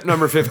Shabazz. Tip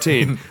number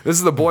 15. This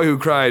is the boy who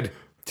cried,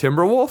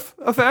 Timberwolf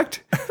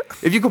effect.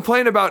 If you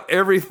complain about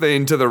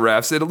everything to the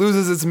refs, it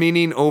loses its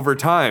meaning over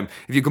time.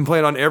 If you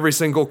complain on every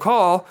single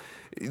call,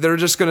 they're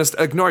just going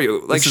to ignore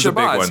you. Like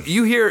Shabazz,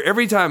 you hear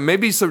every time,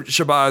 maybe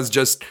Shabazz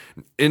just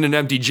in an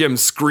empty gym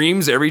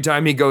screams every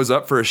time he goes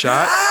up for a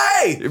shot.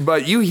 Hey!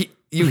 But you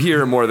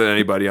hear him more than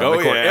anybody on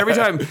the court. Yeah. Every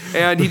time.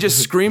 And he just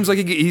screams like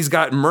he's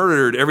got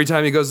murdered every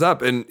time he goes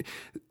up. And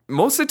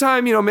most of the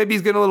time, maybe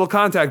he's getting a little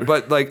contact,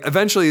 but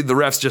eventually the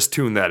refs just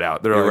tune that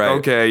out. They're like,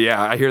 okay,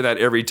 yeah, I hear that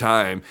every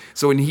time.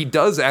 So when he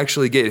does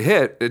actually get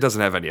hit, it doesn't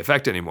have any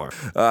effect anymore.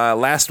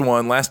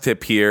 Last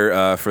tip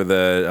here for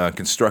the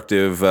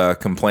constructive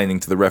complaining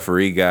to the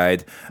referee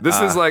guide.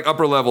 This is like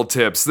upper level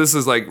tips. This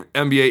is like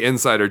NBA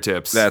insider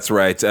tips. That's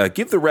right.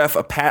 Give the ref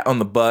a pat on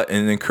the butt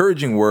and an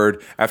encouraging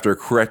word after a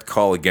correct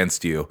call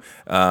against you.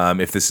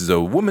 If this is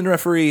a woman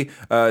referee,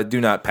 do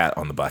not pat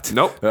on the butt.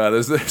 Nope.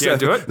 Can't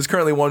do it. There's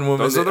currently one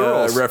woman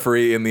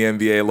referee in the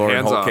NBA,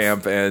 Lauren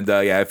Holtkamp, and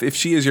if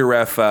she is your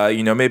ref,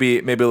 maybe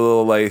a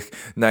little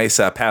nice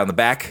pat on the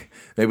back,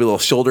 maybe a little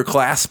shoulder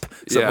clasp,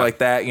 something like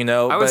that.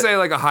 I would say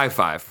like a high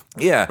five.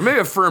 Yeah. Or maybe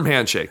a firm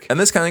handshake. And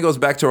this kind of goes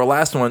back to our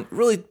last one.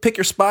 Really pick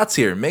your spots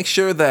here. Make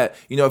sure that,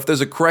 if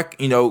there's a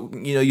correct,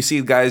 you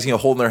see guys,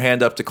 holding their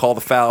hand up to call the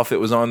foul if it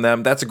was on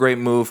them. That's a great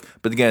move.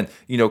 But again,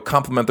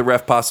 compliment the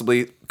ref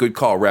possibly. Good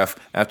call, ref.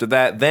 After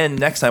that, then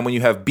next time when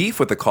you have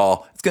beef with the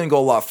call, it's going to go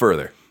a lot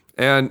further.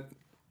 And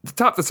to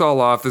top this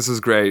all off, this is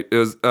great. It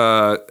was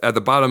at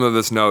the bottom of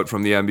this note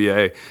from the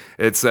NBA.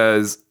 It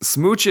says,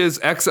 Smooches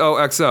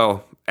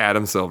XOXO,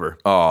 Adam Silver.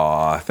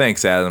 Aw,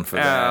 thanks, Adam, for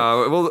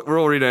that.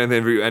 We'll read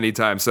anything for you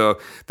anytime. So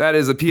that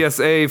is a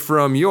PSA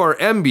from your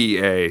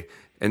NBA.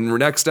 And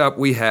next up,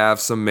 we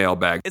have some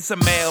mailbag. It's a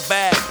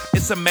mailbag.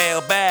 It's a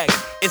mailbag.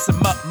 It's a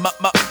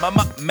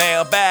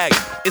mailbag.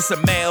 It's a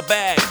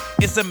mailbag.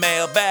 It's a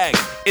mailbag.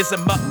 It's a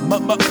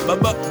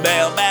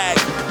mailbag.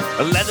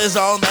 Letters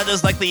on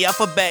letters like the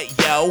alphabet,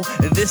 yo.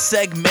 This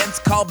segment's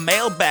called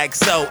Mailbag.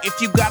 So if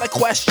you got a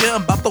question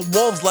about the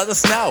Wolves, let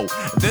us know.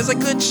 There's a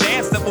good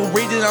chance that we'll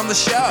read it on the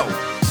show.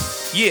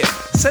 Yeah,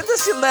 send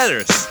us your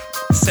letters.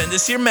 Send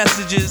us your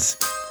messages.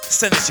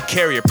 Send us your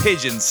carrier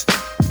pigeons.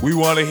 We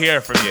want to hear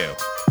from you.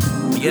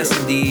 Yes,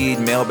 indeed.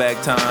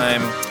 Mailbag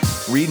time.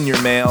 Reading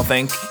your mail.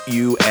 Thank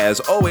you, as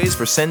always,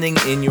 for sending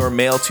in your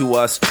mail to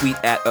us. Tweet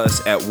at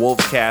us at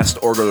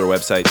Wolvescast or go to our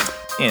website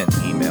and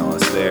email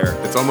us there.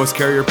 It's almost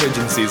carrier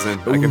pigeon season.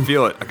 Ooh. I can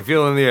feel it. I can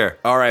feel it in the air.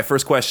 All right,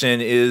 first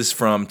question is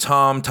from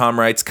Tom. Tom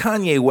writes,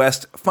 Kanye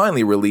West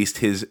finally released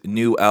his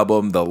new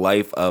album, The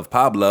Life of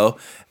Pablo,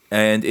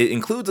 and it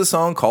includes a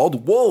song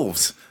called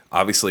Wolves.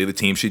 Obviously, the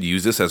team should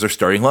use this as their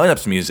starting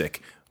lineups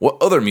music. What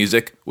other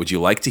music would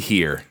you like to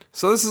hear?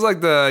 So this is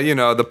like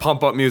the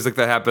pump up music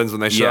that happens when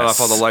they shut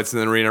off all the lights in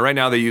the arena. Right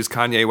now they use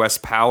Kanye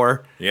West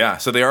Power. Yeah,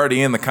 so they're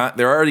already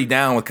they're already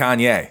down with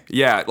Kanye.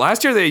 Yeah,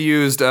 last year they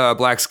used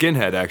Black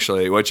Skinhead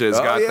actually, which has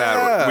got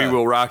that "We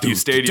Will Rock You"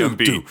 stadium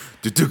beat.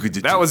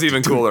 That was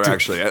even cooler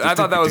actually. I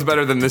thought that was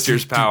better than this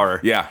year's Power.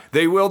 Yeah,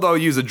 they will though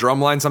use a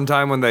drum line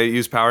sometime when they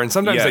use Power, and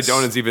sometimes they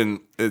don't. It's even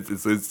it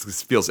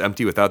feels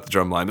empty without the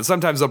drum line. But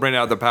sometimes they'll bring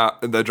out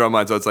the drum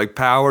line, so it's like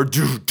Power,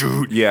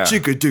 yeah.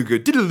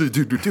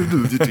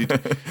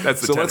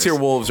 That's the so let's hear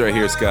Wolves right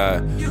here,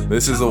 Scott.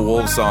 This is a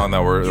Wolves song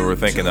that we're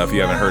thinking of. If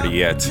you haven't heard it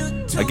yet.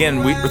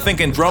 Again, we're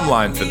thinking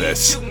drumline for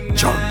this.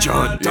 Drum.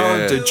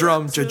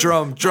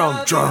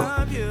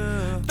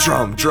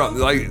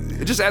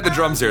 Like, just add the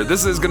drums here.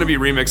 This is going to be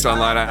remixed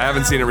online. I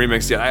haven't seen it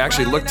remixed yet. I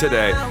actually looked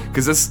today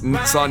because this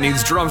song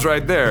needs drums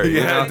right there.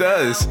 Yeah, it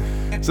does.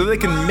 So they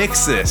can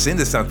mix this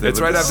into something. It's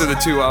right after the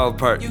too wild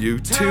part. You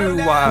too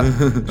wild.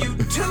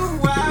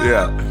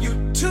 Yeah.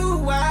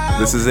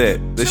 This is it.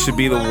 This should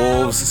be the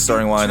Wolves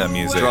starting lineup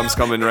music. Drums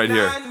coming right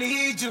here.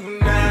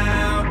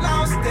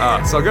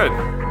 So good.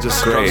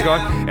 Just drums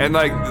going. And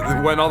like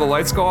when all the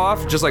lights go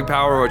off, just like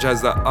Power, which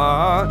has the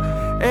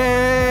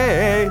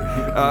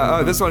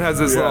this one has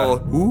this little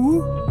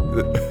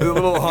a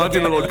little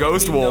haunting little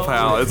ghost wolf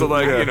howl. It's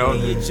like,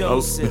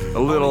 a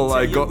little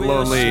like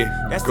lonely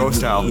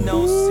ghost howl.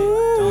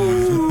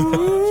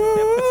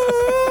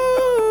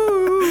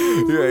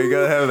 Yeah, you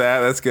gotta have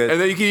that. That's good.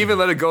 And then you can even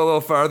let it go a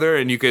little farther,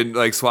 and you can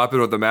like swap it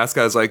with the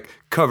mascot. It's like,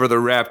 cover the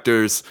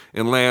raptors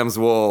in lamb's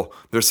wool.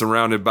 They're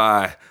surrounded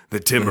by the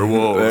timber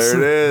wolves. There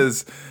it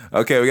is.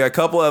 Okay, we got a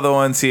couple other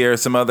ones here.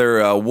 Some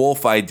other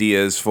wolf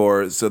ideas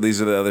for. So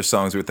these are the other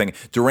songs we were thinking.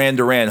 Duran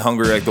Duran,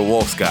 "Hungry Like the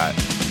Wolf," Scott.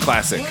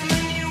 Classic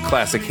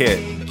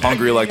hit.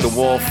 "Hungry Like the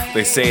Wolf."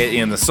 They say it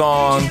in the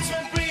song.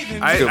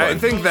 I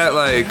think that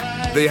like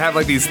they have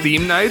like these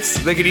theme nights.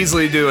 They could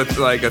easily do a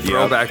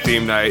throwback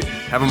theme night.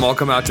 Have them all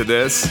come out to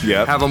this.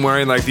 Yep. Have them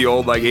wearing like the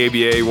old like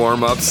ABA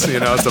warm ups,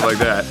 stuff like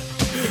that.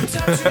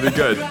 It'd be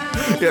good.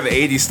 Yeah, the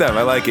 80s stuff.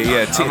 I like it.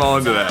 Yeah, I'm all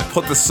into that.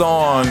 Put the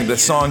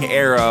song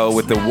era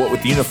with the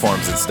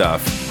uniforms and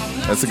stuff.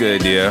 That's a good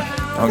idea.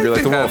 Hungry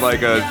Like the Wolf. Had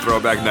like a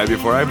throwback night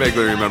before. I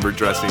vaguely remember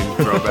dressing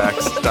throwback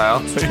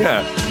style.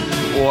 Yeah.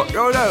 Well,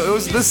 no, it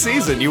was this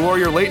season. You wore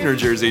your Leitner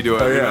jersey to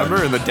it,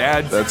 remember? And the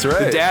dad, that's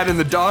right. The dad and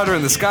the daughter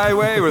in the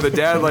Skyway, where the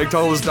dad like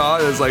told his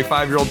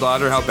 5-year-old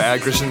daughter how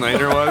bad Christian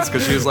Leitner was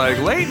because she was like,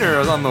 Leitner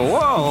was on the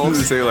wall.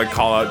 Say like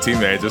call out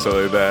teammates or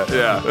something like that.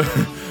 Yeah.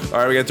 All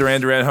right, we got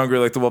Duran Duran, "Hungry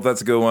Like the Wolf."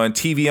 That's a good one.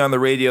 TV on the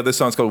Radio. This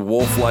song's called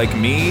 "Wolf Like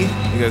Me."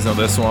 You guys know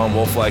this one,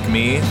 "Wolf Like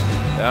Me."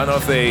 I don't know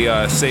if they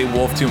say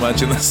wolf too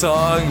much in the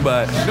song,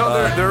 but no,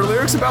 there are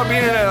lyrics about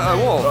being a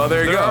wolf. Oh,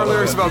 there you go. There are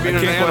lyrics about being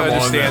an animal. I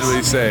can't understand what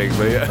he's saying,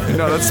 but yeah.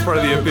 No, that's part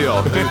of the appeal.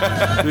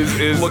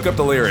 Look up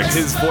the lyrics.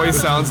 His voice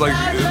sounds like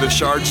the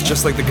shards,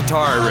 just like the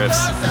guitar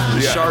riffs.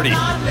 Shardy.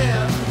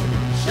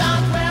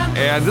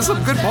 And this is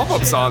a good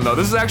pump-up song, though.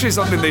 This is actually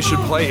something they should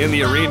play in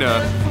the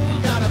arena.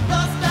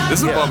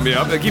 This will bump me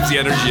up. It keeps the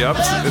energy up.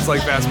 It's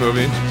like fast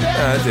moving.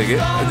 Yeah, I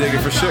dig it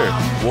for sure.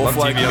 Wolf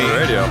Like Me. TV on the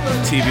radio.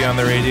 TV on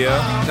the radio.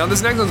 Now,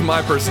 this next one's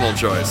my personal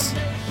choice.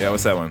 Yeah,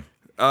 what's that one?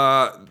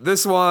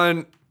 This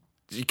one,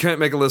 you can't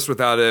make a list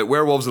without it.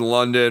 Werewolves in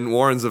London,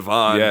 Warren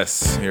Zevon.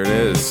 Yes, here it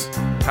is.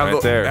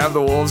 Have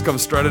the wolves come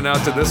strutting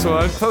out to this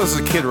one. I thought this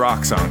was a Kid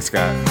Rock song,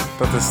 Scott. I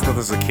thought this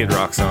was a Kid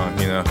Rock song,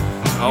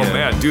 Oh,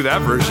 man, do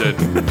that version.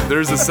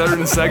 There's a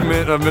certain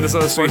segment of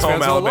Minnesota sports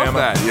fans who love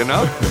that,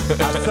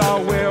 I saw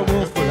a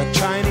werewolf with a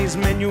Chinese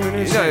menu in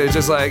his Yeah, it's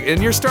just like,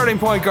 and your starting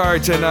point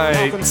guard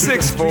tonight,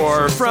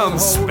 6'4", from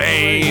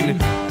Spain,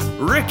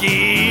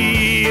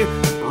 Ricky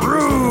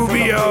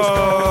Rubio.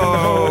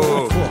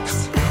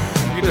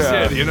 You just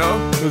did,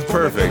 It was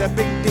perfect.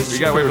 We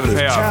gotta wait for the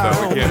payoff,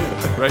 though. We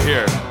can't. Right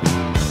here.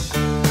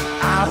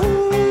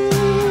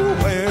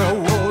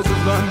 Werewolves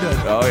of London.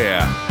 Oh,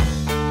 yeah.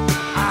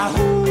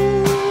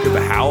 Get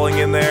the howling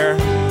in there.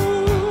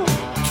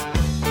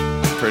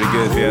 Pretty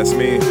good, if you ask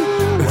me.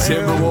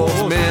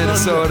 Timberwolves,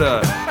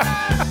 Minnesota.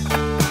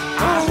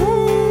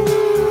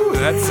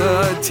 That's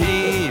a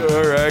team.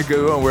 All right,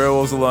 good one.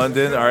 Werewolves of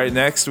London. All right,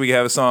 next we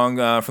have a song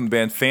from the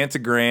band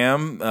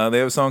Fantagram. They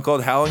have a song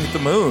called "Howling at the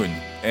Moon."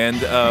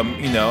 And, I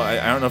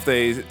don't know if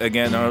I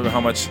don't know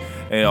how much,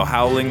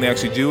 howling they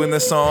actually do in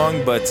this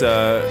song, but,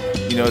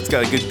 it's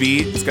got a good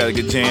beat, it's got a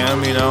good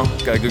jam,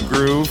 got a good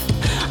groove.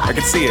 I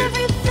can see it.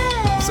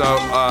 So,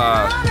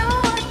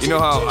 you know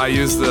how I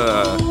use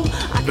the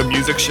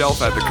music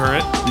shelf at the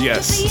Current?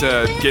 Yes.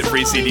 To get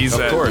free CDs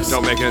that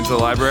don't make it into the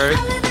library?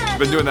 I've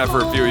been doing that for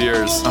a few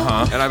years.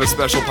 And I have a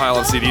special pile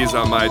of CDs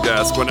on my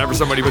desk. Whenever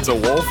somebody puts a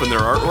wolf in their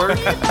artwork,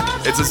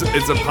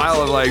 it's a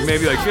pile of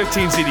maybe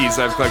 15 CDs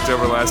I've collected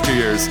over the last 2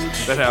 years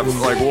that have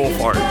wolf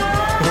art.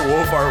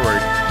 Wolf artwork.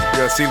 You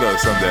gotta see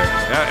those someday.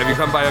 Yeah, if you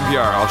come by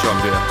NPR, I'll show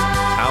them to you.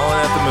 Howling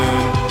at the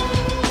Moon.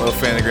 Little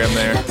Fantagram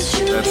there.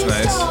 That's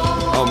nice.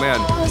 Oh man.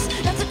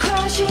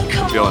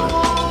 I'm feeling it.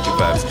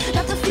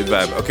 Good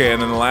vibe. Okay,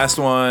 and then the last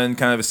one,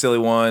 kind of a silly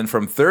one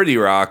from 30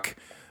 Rock.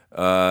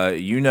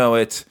 You know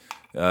it.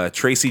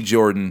 Tracy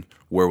Jordan,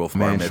 "Werewolf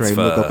Bar Mitzvah." Trey,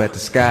 look up at the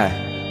sky.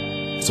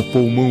 It's a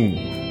full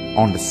moon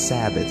on the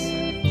Sabbath.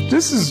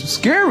 This is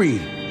scary.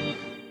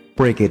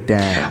 Break it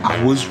down.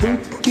 I was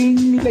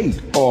working late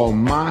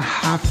on my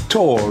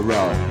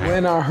Haftorah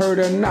when I heard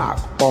a knock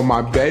on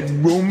my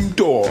bedroom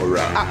door.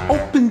 I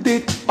opened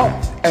it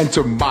up, and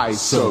to my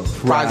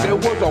surprise, there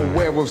was a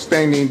werewolf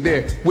standing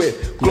there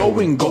with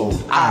glowing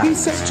gold eyes. He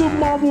says,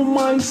 "Tomorrow,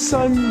 my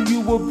son,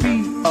 you will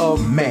be a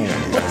man.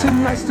 But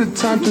tonight's the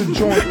time to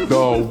join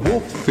the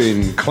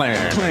Wolfen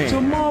clan.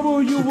 Tomorrow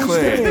you will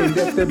stand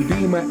at the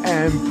beamer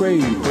and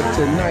pray. But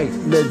tonight,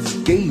 let's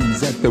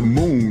gaze at the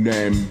moon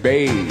and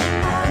bathe.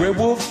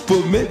 Werewolf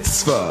for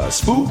mitzvah,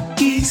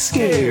 spooky,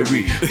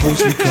 scary.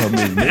 Wolves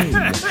becoming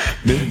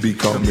men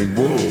becoming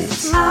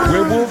wolves.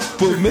 Werewolf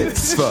for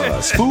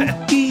mitzvah,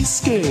 spooky,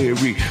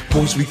 scary.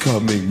 Wolves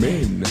becoming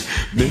men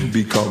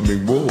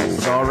becoming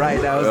wolves." All right,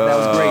 that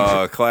was great.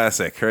 Oh,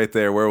 classic. Right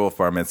there, Werewolf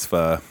Bar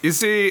Mitzvah. You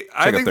see,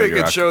 I think they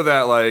could show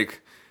that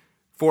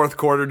fourth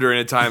quarter during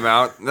a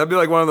timeout. That'd be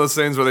like one of those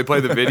things where they play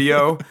the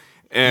video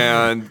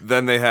And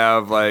then they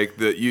have like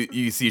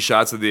you see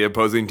shots of the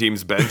opposing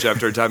team's bench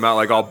after a timeout,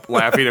 like all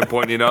laughing and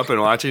pointing up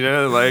and watching it,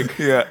 and like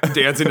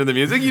dancing to the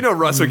music. You know,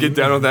 Russ would get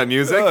down with that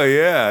music. Oh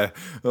yeah,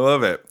 I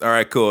love it. All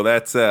right, cool.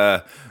 That's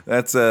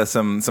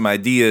some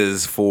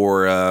ideas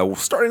for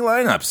starting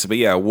lineups. But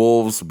yeah,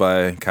 Wolves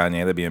by Kanye,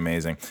 that'd be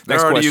amazing. They're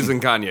already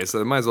using Kanye, so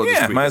they might as well.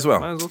 Just tweak might as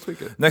well. Might as well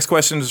tweak it. Next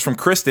question is from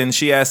Kristen.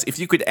 She asked, if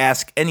you could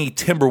ask any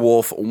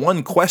Timberwolf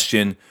one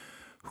question,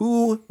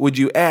 who would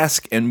you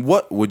ask and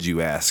what would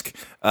you ask?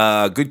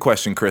 Good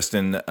question,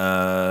 Kristen.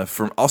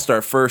 I'll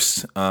start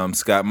first,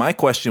 Scott. My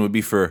question would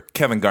be for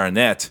Kevin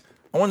Garnett.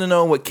 I want to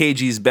know what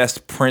KG's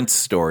best Prince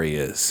story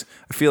is.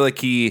 I feel like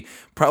he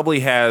probably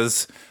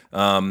has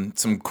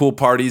some cool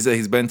parties that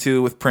he's been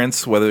to with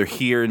Prince, whether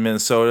here in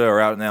Minnesota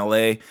or out in LA.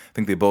 I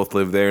think they both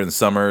live there in the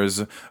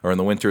summers or in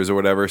the winters or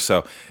whatever.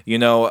 So,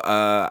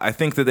 I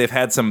think that they've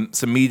had some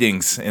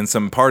meetings and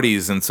some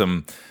parties and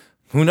some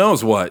who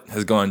knows what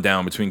has gone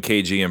down between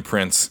KG and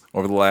Prince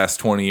over the last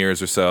 20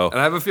 years or so. And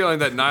I have a feeling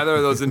that neither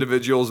of those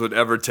individuals would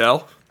ever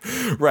tell.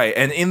 Right,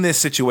 and in this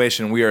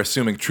situation, we are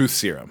assuming truth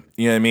serum.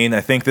 You know what I mean? I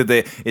think that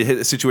it hit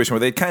a situation where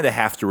they kind of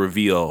have to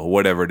reveal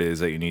whatever it is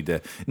that you need to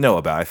know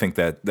about. I think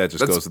that just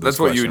goes to this That's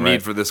what question, you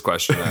need for this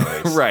question,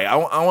 at least. Right, I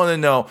want to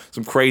know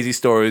some crazy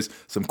stories,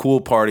 some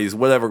cool parties,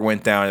 whatever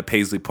went down at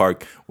Paisley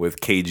Park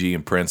with KG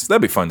and Prince.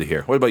 That'd be fun to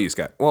hear. What about you,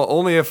 Scott? Well,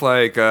 only if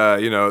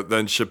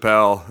then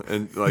Chappelle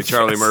and like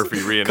Charlie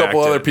Murphy reenact it. A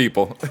couple other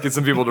people. Get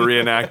some people to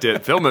reenact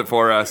it. Film it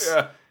for us.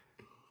 Yeah.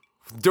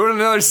 Doing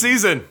another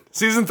season.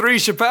 Season 3,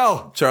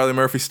 Chappelle. Charlie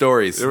Murphy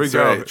stories. There we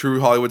go. Right. True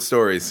Hollywood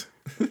stories.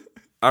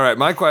 All right,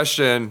 my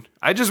question.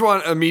 I just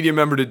want a media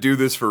member to do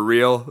this for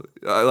real.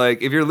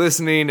 If you're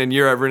listening and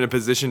you're ever in a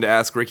position to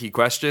ask Ricky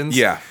questions,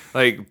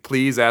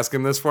 please ask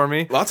him this for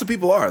me. Lots of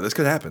people are. This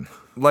could happen.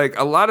 Like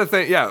a lot of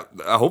things. Yeah,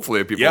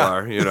 hopefully people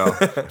are, You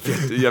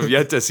have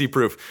yet to see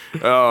proof.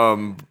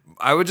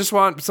 I would just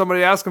want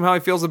somebody to ask him how he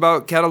feels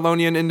about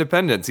Catalonian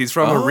independence. He's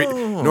from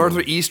a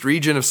northeast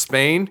region of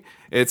Spain.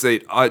 It's an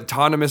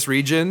autonomous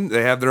region.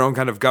 They have their own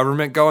kind of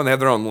government going. They have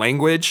their own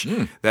language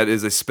that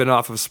is a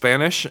spin-off of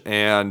Spanish.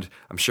 And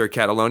I'm sure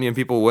Catalonian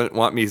people wouldn't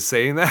want me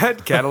saying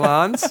that.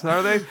 Catalans,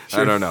 are they? Sure.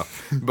 I don't know.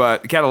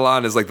 But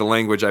Catalan is like the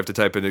language I have to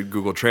type into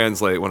Google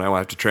Translate when I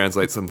have to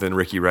translate something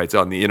Ricky writes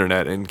on the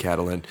internet in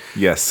Catalan.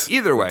 Yes.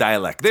 Either way.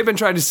 Dialect. They've been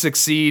trying to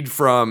succeed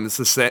from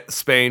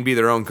Spain, be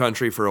their own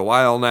country for a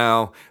while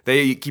now.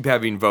 They keep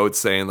having votes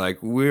saying,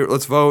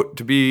 let's vote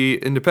to be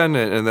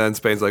independent. And then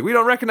Spain's like, we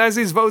don't recognize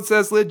these votes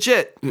as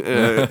legit.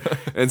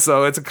 And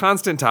so it's a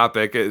constant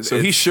topic.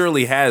 He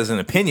surely has an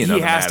opinion. He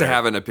has to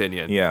have an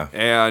opinion. Yeah.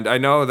 And I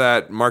know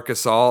that Marc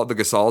Gasol, the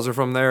Gasols are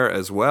from there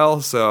as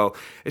well. So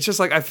it's just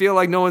I feel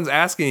like no one's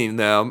asking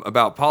them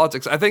about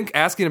politics. I think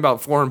asking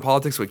about foreign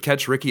politics would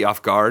catch Ricky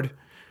off guard.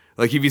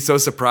 Like he'd be so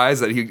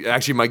surprised that he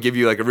actually might give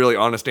you a really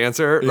honest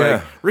answer. Yeah.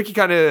 Like Ricky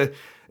kind of,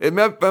 it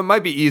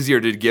might be easier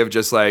to give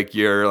just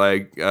your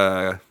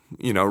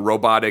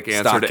robotic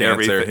answer stock to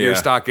everything. Answer, yeah. Your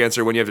stock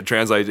answer when you have to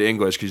translate it to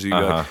English because you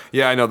go,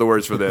 yeah, I know the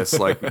words for this.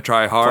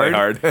 Try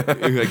hard,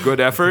 good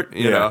effort,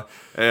 you know,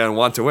 and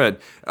want to win.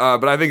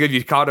 But I think if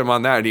you caught him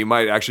on that, he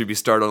might actually be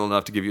startled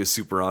enough to give you a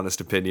super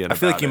honest opinion. I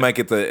feel like you might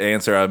get the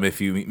answer out of him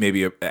if you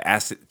maybe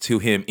asked it to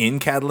him in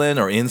Catalan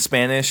or in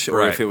Spanish,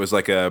 or if it was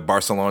like a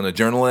Barcelona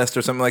journalist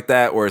or something like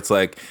that, where it's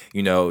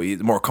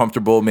he's more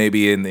comfortable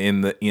maybe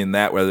in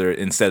that, whether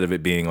instead of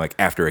it being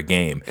after a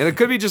game. And it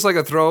could be just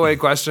a throwaway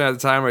question at the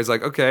time where he's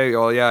like, okay,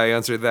 well, yeah, I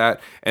answered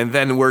that. And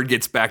then word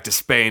gets back to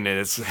Spain and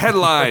it's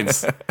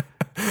headlines.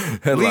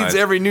 Leads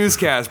every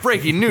newscast.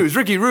 Breaking news.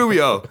 Ricky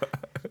Rubio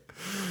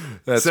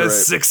says right.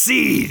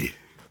 Succeed.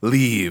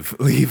 Leave the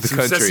country.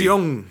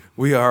 Succession.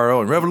 We are our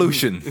own.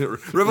 Revolution.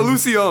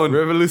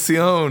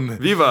 Revolucion.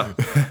 Viva.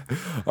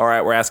 All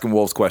right, we're asking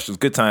Wolves questions.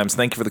 Good times.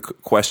 Thank you for the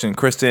question,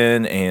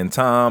 Kristen and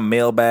Tom.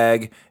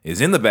 Mailbag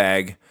is in the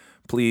bag.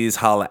 Please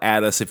holla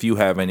at us if you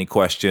have any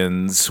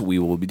questions. We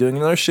will be doing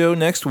another show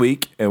next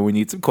week, and we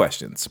need some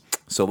questions.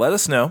 So let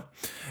us know.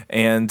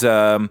 And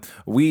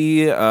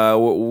we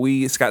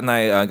Scott and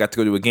I got to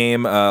go to a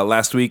game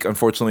last week.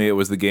 Unfortunately, it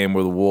was the game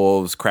where the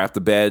Wolves crapped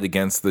the bed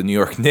against the New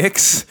York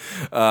Knicks.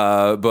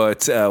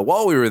 But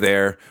while we were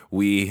there,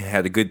 we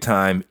had a good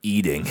time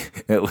eating,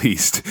 at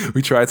least.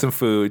 We tried some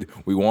food.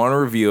 We want to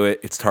review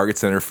it. It's Target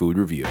Center Food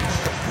Review.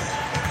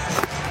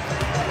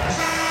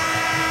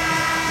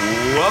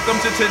 Welcome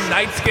to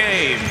tonight's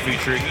game,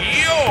 featuring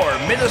your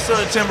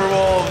Minnesota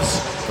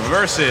Timberwolves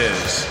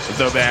versus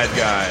the bad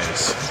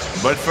guys.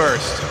 But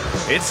first,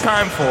 it's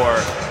time for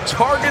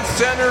Target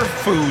Center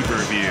Food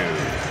Review.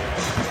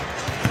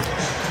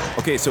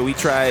 Okay, so we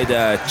tried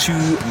 2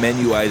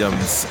 menu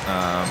items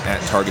at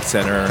Target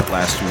Center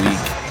last week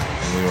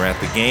when we were at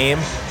the game.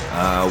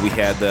 We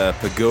had the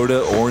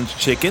Pagoda Orange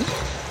Chicken,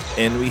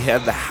 and we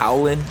had the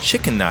Howlin'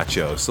 Chicken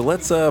Nacho. So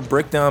let's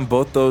break down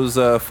both those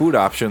food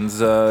options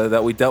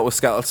that we dealt with,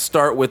 Scott. Let's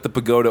start with the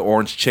Pagoda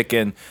Orange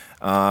Chicken.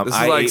 This is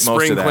I like ate most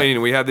spring of that.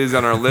 cleaning. We had these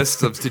on our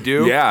list of to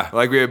do. Yeah.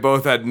 Like we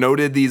both had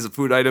noted these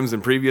food items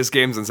in previous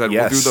games and said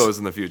Yes. we'll do those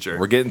in the future.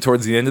 We're getting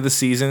towards the end of the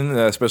season,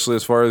 especially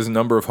as far as the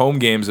number of home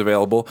games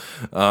available.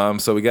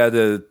 So we got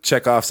to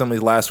check off some of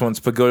these last ones.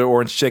 Pagoda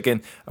Orange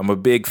Chicken. I'm a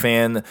big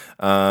fan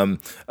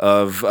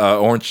of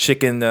orange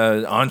chicken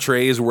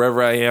entrees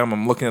wherever I am.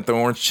 I'm looking at the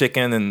orange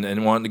chicken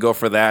and wanting to go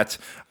for that.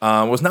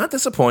 Was not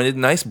disappointed.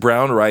 Nice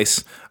brown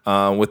rice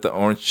with the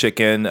orange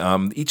chicken.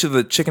 Each of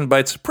the chicken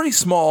bites are pretty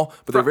small,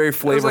 but they're very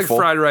flavorful. It was like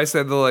fried rice. They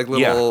had the like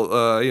little,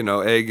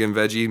 egg and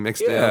veggie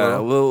mixed in. Yeah,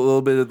 a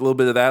little bit of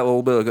that, a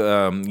little bit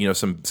of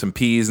some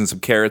peas and some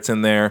carrots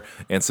in there,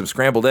 and some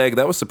scrambled egg.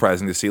 That was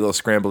surprising to see. A little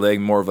scrambled egg,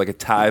 more of like a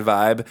Thai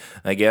vibe,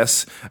 I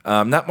guess.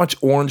 Not much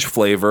orange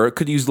flavor.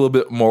 Could use a little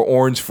bit more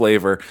orange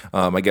flavor,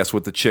 I guess,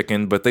 with the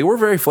chicken. But they were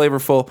very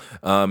flavorful,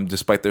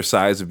 despite their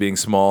size of being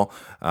small.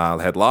 They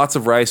had lots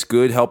of rice,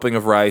 good helping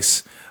of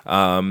rice.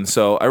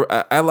 So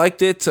I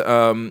liked it.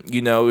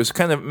 It was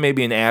kind of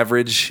maybe an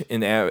average,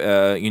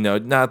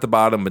 not at the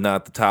bottom, but not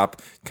at the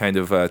top kind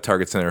of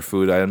Target Center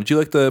food item. Did you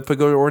like the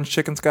Pagoda Orange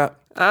Chicken, Scott?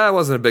 I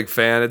wasn't a big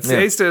fan. It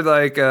tasted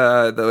like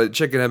the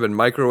chicken had been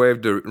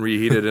microwaved or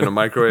reheated in a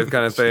microwave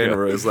kind of thing,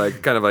 where it was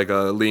like kind of like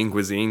a lean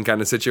cuisine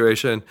kind of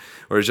situation,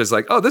 where it's just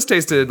like, oh, this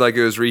tasted like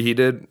it was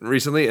reheated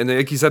recently. And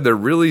like you said, they're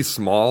really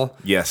small.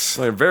 Yes.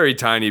 Like very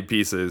tiny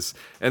pieces.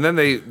 And then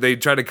they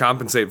try to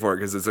compensate for it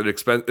because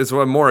it's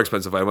one more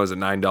expensive item. Was it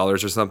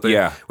 $9 or something?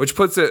 Yeah. Which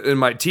puts it in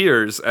my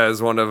tiers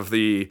as one of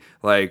the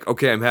like,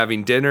 okay, I'm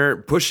having dinner,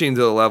 pushing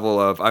to the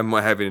level of I'm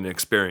having an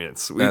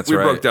experience. We right.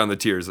 broke down the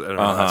tiers in our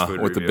last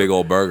food with the review. big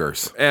old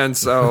burgers. And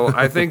so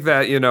I think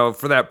that,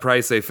 for that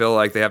price, they feel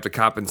like they have to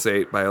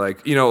compensate by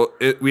like,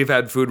 we've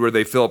had food where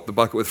they fill up the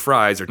bucket with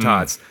fries or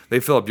tots. They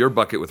fill up your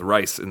bucket with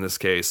rice in this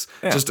case.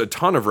 Yeah. Just a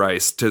ton of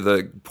rice to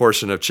the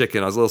portion of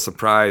chicken. I was a little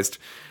surprised.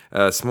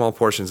 Small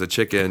portions of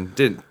chicken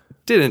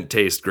didn't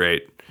taste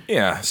great.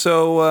 Yeah,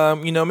 so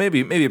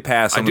maybe a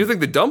pass. I do think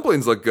the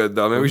dumplings look good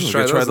though. Maybe we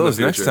should try those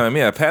next time.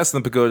 Yeah, pass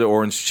on the Pagoda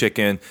Orange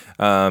Chicken.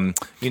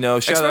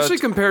 Especially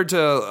compared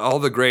to all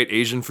the great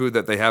Asian food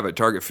that they have at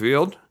Target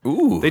Field.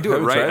 Ooh, they do it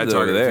haven't right tried at it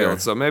over Target there.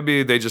 Field. So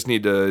maybe they just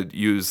need to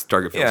use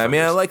Target Field. Yeah, I mean,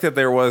 I service. like that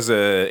there was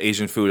a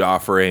Asian food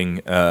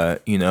offering,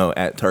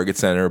 at Target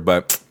Center,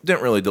 but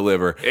didn't really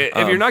deliver.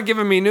 If you're not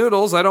giving me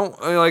noodles, I don't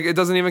like. It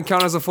doesn't even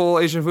count as a full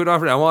Asian food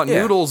offering. I want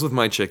noodles with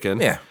my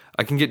chicken. Yeah.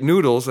 I can get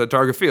noodles at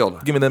Target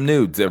Field. Give me them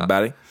nudes,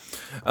 everybody.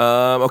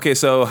 Okay,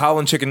 so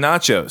Howlin' Chicken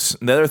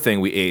Nachos, another thing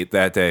we ate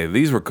that day.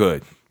 These were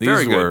good.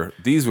 Very good.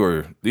 These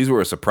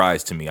were a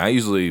surprise to me. I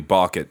usually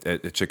balk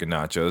at chicken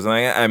nachos, and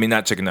I mean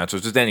not chicken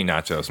nachos, just any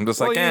nachos. I'm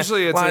just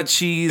Usually it's a lot a of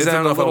cheese. It's I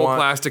don't in know a if I little want.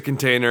 plastic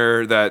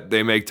container that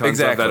they make tons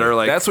Exactly. of that are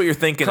like That's what you're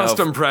thinking of.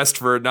 custom pressed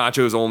for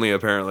nachos only.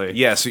 Apparently,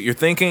 Yeah, so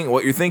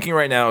what you're thinking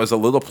right now is a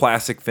little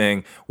plastic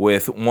thing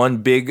with one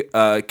big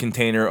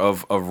container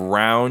of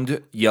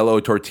round yellow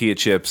tortilla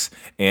chips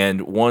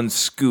and one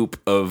scoop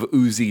of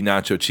oozy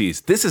nacho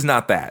cheese. This is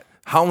not that.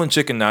 Howlin'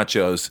 Chicken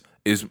Nachos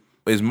is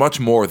much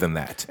more than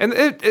that. and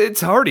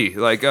it's hearty.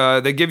 Like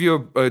they give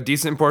you a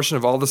decent portion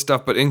of all the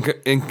stuff, but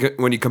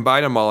when you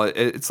combine them all,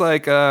 it's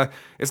like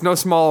it's no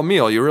small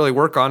meal. You really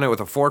work on it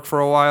with a fork for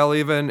a while.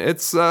 Even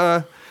it's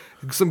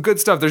some good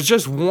stuff. There's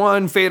just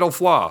one fatal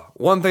flaw,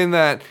 one thing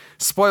that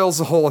spoils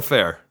the whole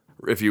affair,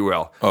 if you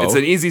will. Oh. It's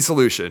an easy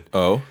solution.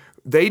 Oh.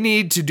 They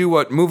need to do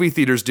what movie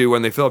theaters do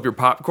when they fill up your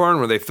popcorn,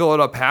 where they fill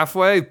it up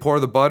halfway, pour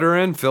the butter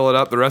in, fill it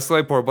up the rest of the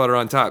way, pour butter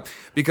on top.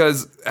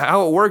 Because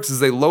how it works is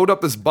they load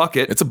up this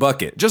bucket. It's a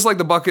bucket. Just like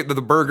the bucket that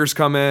the burgers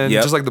come in,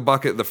 Yep. just like the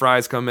bucket the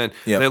fries come in.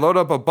 Yep. They load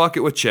up a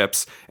bucket with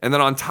chips, and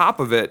then on top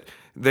of it,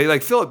 they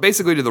like fill it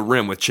basically to the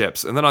rim with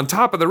chips. And then on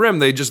top of the rim,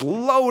 they just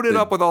load it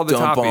up with all the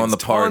dump toppings. on the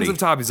party.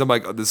 Tons of toppings. I'm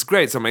like, oh, this is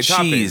great. So many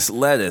Cheese, toppings.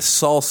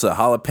 lettuce, salsa,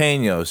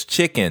 jalapenos,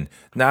 chicken,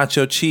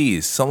 nacho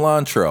cheese,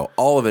 cilantro,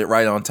 all of it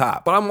right on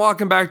top. But I'm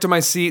walking back to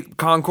my seat.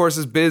 Concourse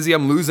is busy.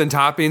 I'm losing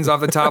toppings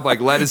off the top. Like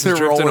lettuce is They're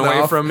drifting rolling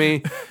away off. from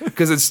me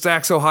because it's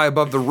stacked so high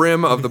above the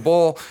rim of the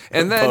bowl.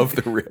 And then Above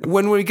the rim.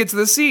 when we get to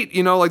the seat,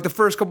 like the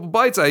first couple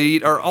bites I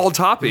eat are all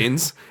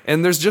toppings,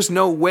 and there's just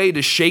no way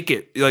to shake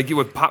it. Like you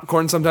with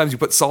popcorn, sometimes you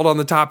put salt on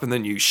the top and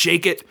then you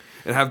shake it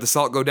and have the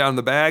salt go down in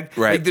the bag.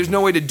 Right. Like, there's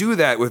no way to do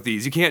that with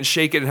these. You can't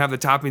shake it and have the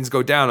toppings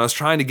go down. I was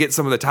trying to get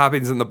some of the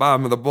toppings in the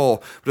bottom of the bowl,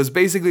 but it was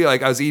basically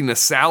like I was eating a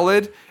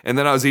salad and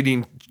then I was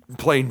eating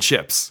plain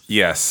chips.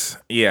 Yes.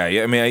 Yeah.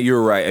 I mean,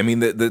 you're right. I mean,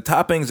 the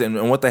toppings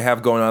and what they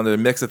have going on, the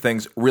mix of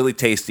things, really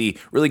tasty,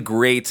 really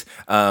great,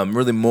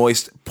 really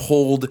moist,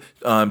 pulled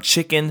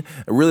chicken.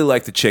 I really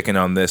like the chicken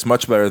on this,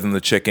 much better than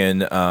the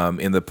chicken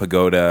in the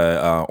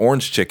Pagoda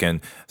Orange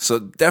Chicken. So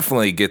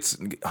definitely gets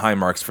high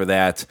marks for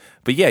that.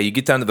 But yeah, you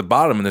get down to the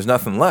bottom and there's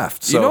nothing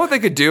left. So You know what they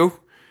could do?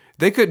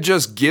 They could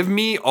just give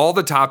me all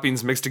the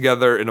toppings mixed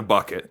together in a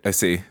bucket. I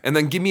see. And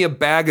then give me a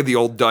bag of the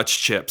old Dutch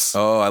chips.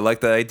 Oh, I like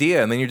that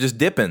idea. And then you're just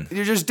dipping.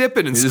 You're just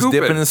dipping and You're scooping.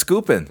 just dipping and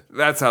scooping.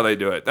 That's how they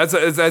do it.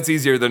 That's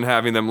easier than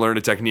having them learn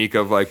a technique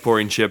of like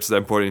pouring chips,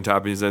 then pouring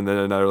toppings, and then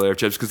another layer of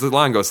chips because the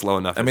line goes slow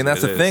enough. I mean,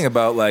 that's the thing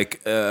about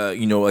like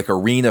like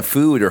arena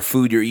food or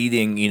food you're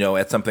eating,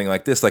 at something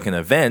like this, like an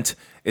event.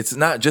 It's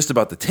not just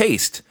about the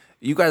taste.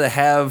 You got to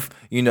have,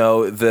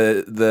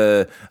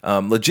 the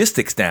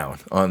logistics down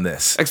on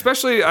this.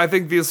 Especially, I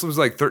think this was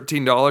like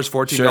 $13,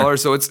 $14. Sure.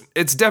 So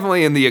it's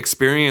definitely in the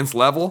experience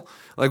level,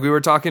 like we were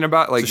talking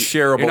about. Like it's a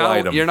shareable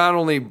item. You're not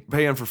only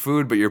paying for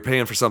food, but you're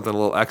paying for something a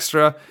little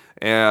extra.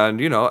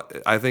 And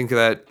I think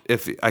that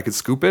if I could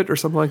scoop it or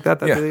something like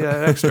that, that'd be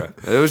extra.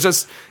 It was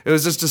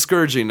just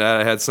discouraging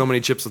that I had so many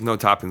chips with no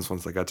toppings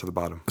once I got to the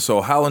bottom. So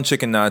Howlin'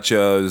 Chicken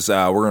Nachos,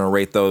 we're gonna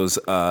rate those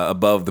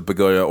above the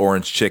Pagoda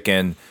Orange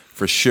Chicken.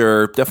 For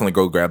sure, definitely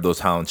go grab those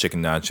Howlin'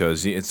 Chicken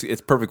Nachos.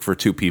 It's perfect for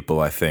two people,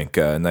 I think.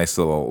 Nice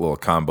little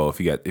combo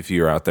if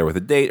you're out there with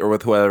a date or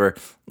with whatever.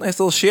 Nice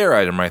little share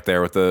item right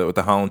there with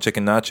the Howlin'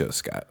 Chicken Nachos,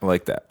 Scott. I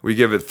like that. We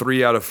give it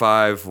 3 out of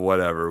 5,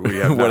 whatever. We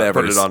have not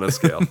put it on a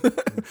scale.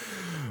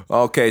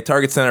 Okay,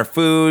 Target Center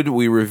Food.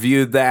 We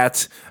reviewed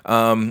that.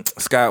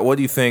 Scott, what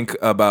do you think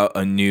about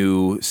a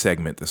new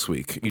segment this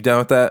week? You down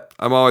with that?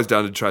 I'm always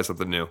down to try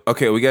something new.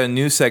 Okay, we got a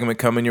new segment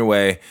coming your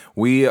way.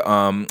 We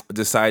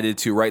decided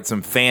to write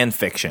some fan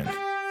fiction.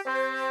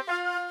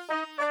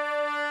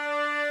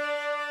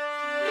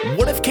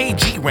 What if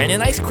KG ran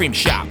an ice cream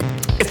shop?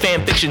 It's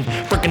fan fiction,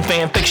 frickin'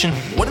 fan fiction.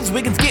 What does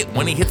Wiggins get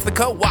when he hits the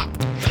co-op?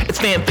 It's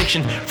fan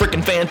fiction,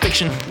 frickin' fan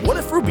fiction. What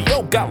if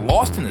Rubio got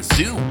lost in the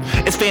zoo?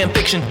 It's fan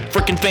fiction,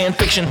 frickin' fan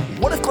fiction.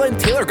 What if Glenn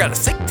Taylor got a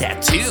sick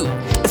tattoo?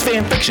 It's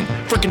fan fiction,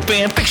 frickin'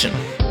 fan fiction.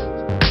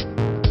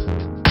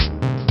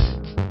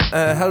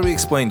 How do we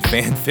explain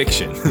fan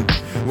fiction?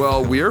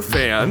 Well, we're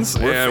fans,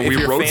 and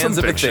we wrote some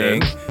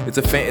fiction. It's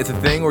a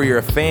thing where you're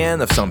a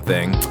fan of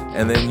something,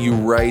 and then you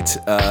write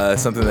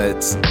something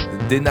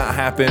that did not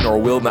happen or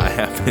will not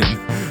happen.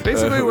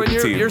 Basically, when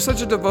you're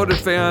such a devoted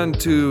fan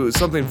to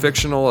something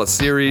fictional, a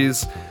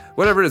series,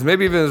 whatever it is,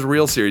 maybe even a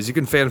real series, you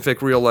can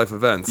fanfic real life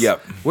events. Yep.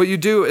 What you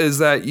do is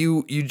that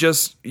you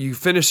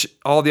finish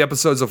all the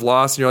episodes of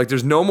Lost, and you're like,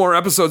 there's no more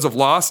episodes of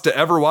Lost to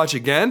ever watch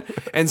again.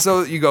 And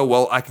so you go,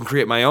 well, I can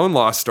create my own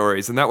Lost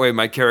stories, and that way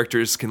my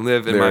characters can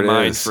live in my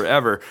mind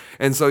forever.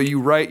 And so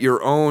you write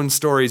your own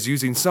stories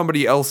using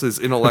somebody else's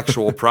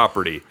intellectual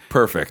property.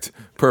 Perfect.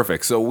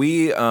 So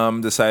we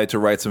decided to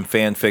write some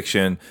fan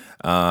fiction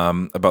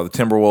about the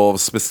Timberwolves,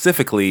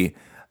 specifically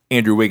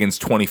Andrew Wiggins'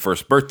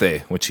 21st birthday,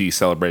 which he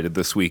celebrated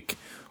this week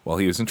while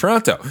he was in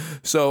Toronto.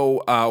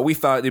 So we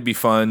thought it'd be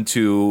fun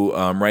to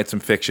write some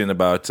fiction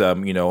about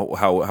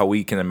how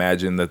we can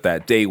imagine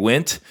that day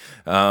went.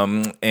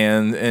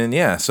 And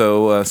yeah.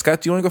 So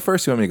Scott, do you want to go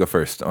first? Do you want me to go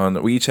first?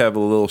 We each have a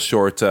little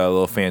short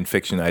little fan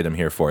fiction item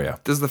here for you.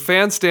 Does the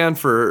fan stand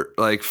for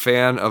like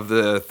fan of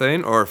the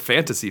thing or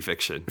fantasy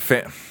fiction?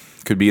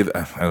 Could be,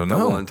 I don't know.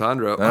 Double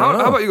entendre.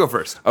 How about you go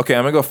first? Okay,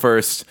 I'm going to go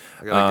first.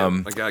 I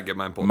gotta get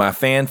mine pulled. My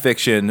fan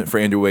fiction for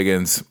Andrew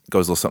Wiggins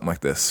goes a little something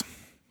like this.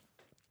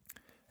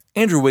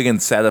 Andrew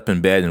Wiggins sat up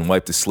in bed and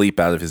wiped the sleep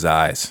out of his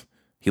eyes.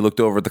 He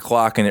looked over at the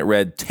clock and it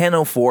read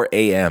 10:04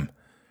 a.m.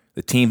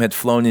 The team had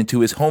flown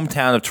into his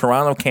hometown of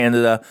Toronto,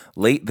 Canada,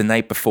 late the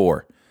night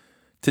before.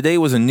 Today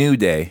was a new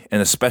day,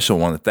 and a special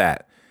one at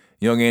that.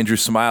 Young Andrew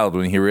smiled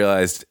when he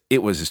realized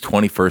it was his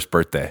 21st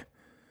birthday.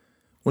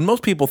 When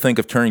most people think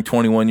of turning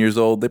 21 years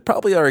old, they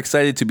probably are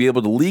excited to be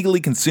able to legally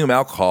consume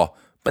alcohol,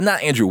 but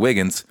not Andrew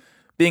Wiggins.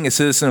 Being a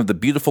citizen of the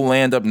beautiful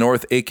land up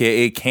north,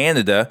 aka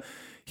Canada,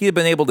 he had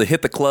been able to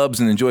hit the clubs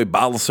and enjoy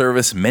bottle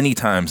service many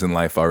times in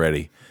life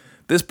already.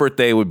 This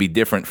birthday would be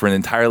different for an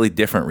entirely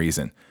different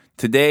reason.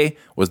 Today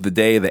was the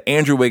day that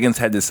Andrew Wiggins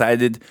had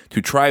decided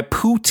to try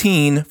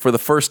poutine for the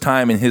first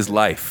time in his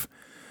life.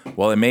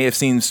 While it may have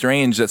seemed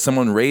strange that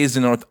someone raised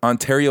in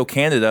Ontario,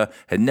 Canada,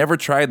 had never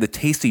tried the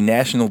tasty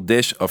national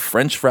dish of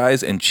French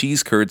fries and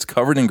cheese curds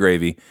covered in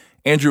gravy,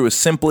 Andrew was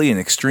simply an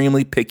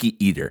extremely picky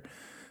eater.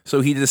 So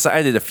he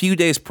decided a few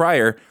days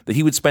prior that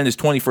he would spend his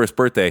 21st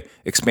birthday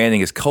expanding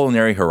his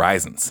culinary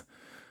horizons.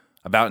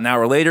 About an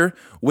hour later,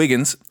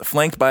 Wiggins,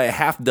 flanked by a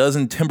half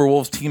dozen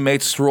Timberwolves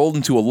teammates, strolled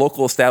into a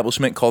local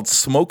establishment called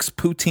Smokes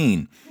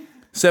Poutine.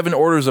 7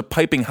 orders of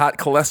piping hot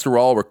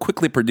cholesterol were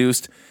quickly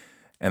produced,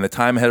 and the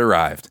time had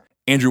arrived.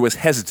 Andrew was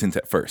hesitant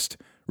at first.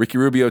 Ricky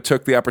Rubio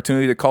took the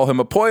opportunity to call him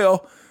a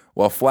pollo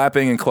while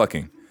flapping and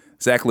clucking.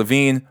 Zach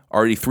LaVine,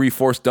 already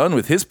 3/4 done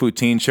with his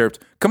poutine, chirped,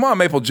 "Come on,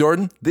 Maple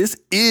Jordan, this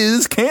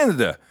is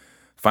Canada."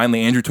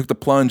 Finally, Andrew took the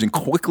plunge and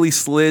quickly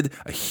slid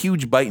a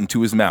huge bite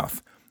into his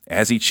mouth.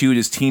 As he chewed,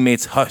 his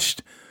teammates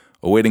hushed,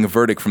 awaiting a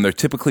verdict from their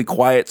typically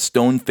quiet,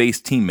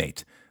 stone-faced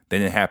teammate.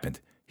 Then it happened.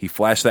 He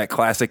flashed that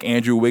classic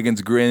Andrew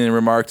Wiggins grin and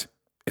remarked,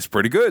 "It's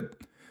pretty good."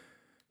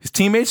 His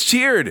teammates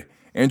cheered.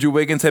 Andrew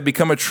Wiggins had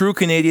become a true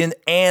Canadian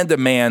and a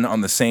man on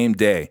the same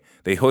day.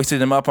 They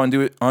hoisted him up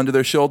onto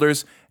their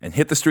shoulders and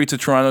hit the streets of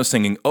Toronto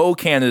singing "Oh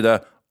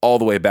Canada" all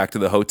the way back to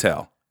the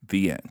hotel.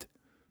 The end.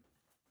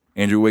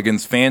 Andrew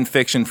Wiggins fan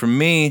fiction from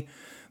me.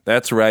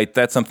 That's right.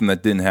 That's something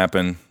that didn't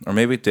happen. Or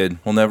maybe it did.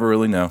 We'll never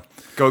really know.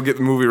 Go get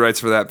the movie rights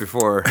for that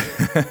before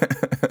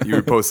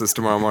you post this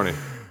tomorrow morning.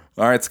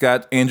 All right,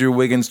 Scott. Andrew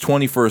Wiggins'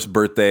 21st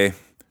birthday.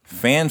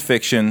 Fan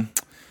fiction.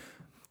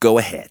 Go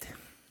ahead.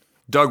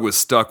 Doug was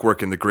stuck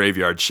working the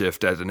graveyard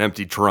shift at an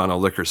empty Toronto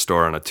liquor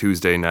store on a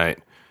Tuesday night.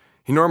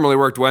 He normally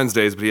worked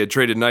Wednesdays, but he had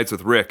traded nights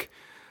with Rick.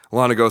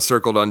 Long ago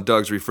circled on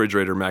Doug's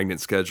refrigerator magnet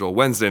schedule.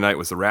 Wednesday night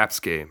was the Raps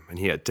game, and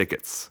he had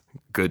tickets.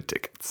 Good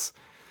tickets.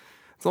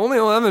 It's only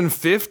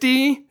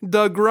 11:50,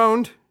 Doug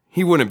groaned.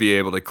 He wouldn't be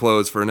able to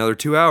close for another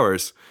 2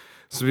 hours.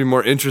 This would be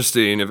more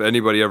interesting if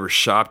anybody ever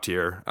shopped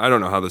here. I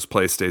don't know how this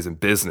place stays in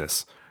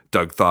business,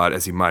 Doug thought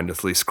as he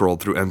mindlessly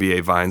scrolled through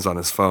NBA vines on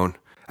his phone.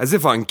 As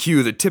if on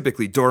cue, the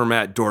typically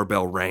doormat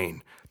doorbell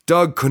rang.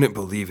 Doug couldn't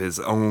believe his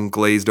own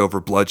glazed-over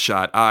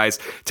bloodshot eyes.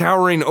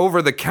 Towering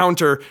over the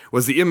counter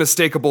was the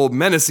unmistakable,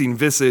 menacing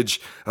visage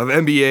of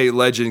NBA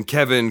legend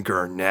Kevin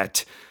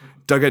Garnett.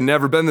 Doug had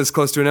never been this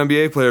close to an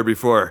NBA player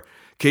before.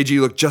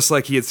 KG looked just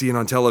like he had seen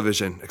on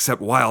television,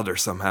 except wilder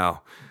somehow.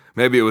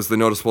 Maybe it was the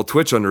noticeable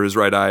twitch under his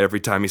right eye every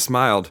time he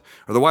smiled,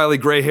 or the wily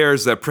gray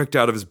hairs that pricked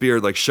out of his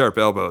beard like sharp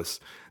elbows.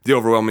 The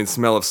overwhelming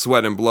smell of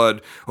sweat and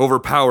blood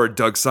overpowered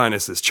Doug's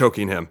sinuses,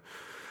 choking him.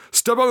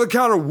 "Step on the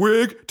counter,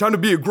 Wig! Time to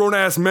be a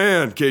grown-ass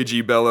man,"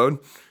 KG bellowed.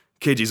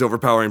 KG's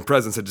overpowering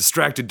presence had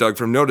distracted Doug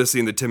from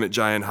noticing the timid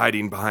giant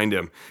hiding behind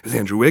him. It was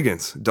Andrew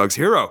Wiggins, Doug's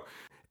hero.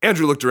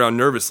 Andrew looked around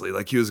nervously,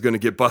 like he was going to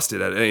get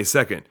busted at any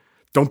second.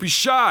 "Don't be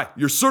shy!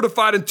 You're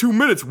certified in 2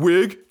 minutes,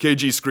 Wig!"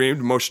 KG screamed,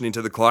 motioning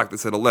to the clock that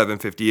said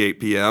 11:58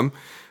 p.m.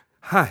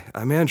 "Hi,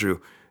 I'm Andrew,"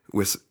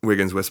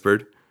 Wiggins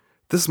whispered.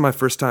 "This is my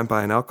first time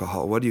buying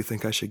alcohol. What do you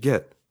think I should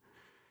get?"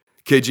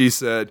 KG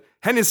said,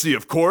 "Hennessy,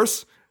 of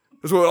course.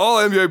 That's what all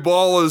NBA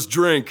ballers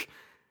drink."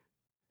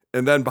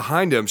 And then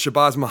behind him,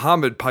 Shabazz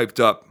Muhammad piped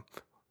up.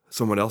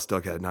 Someone else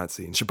Doug had not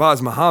seen.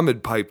 Shabazz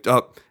Muhammad piped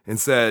up and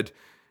said,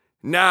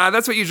 "Nah,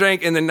 that's what you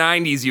drank in the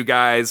 90s, you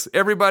guys.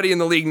 Everybody in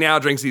the league now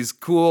drinks these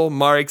cool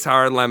Mark's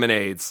Hard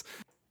lemonades."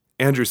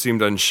 Andrew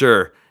seemed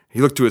unsure.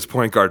 He looked to his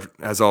point guard,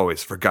 as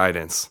always, for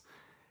guidance.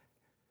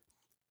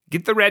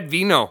 "Get the red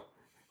vino.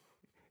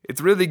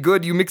 It's really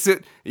good. You mix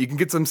it. You can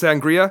get some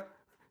sangria.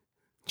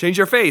 Change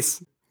your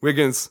face."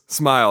 Wiggins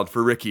smiled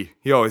for Ricky.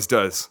 He always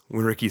does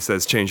when Ricky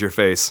says change your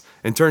face,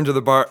 and turned to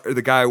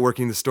the guy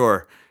working the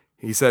store.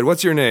 He said,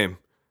 "What's your name?"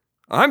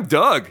 "I'm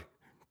Doug,"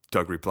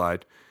 Doug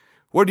replied.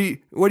 What do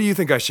you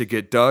think I should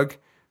get, Doug?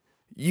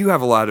 You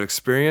have a lot of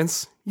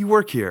experience. You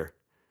work here."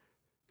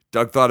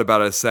 Doug thought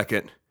about it a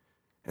second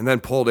and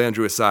then pulled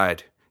Andrew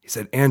aside. He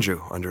said,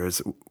 "Andrew," under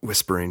his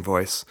whispering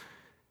voice,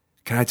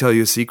 "can I tell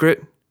you a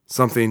secret?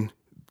 Something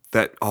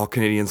that all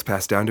Canadians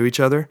pass down to each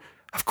other?"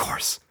 "Of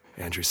course,"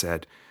 Andrew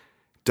said.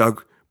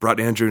 Doug brought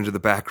Andrew into the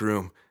back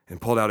room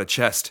and pulled out a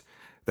chest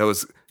that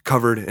was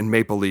covered in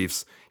maple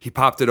leaves. He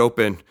popped it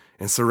open,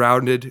 and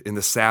surrounded in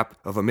the sap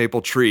of a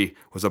maple tree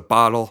was a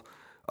bottle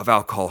of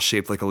alcohol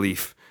shaped like a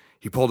leaf.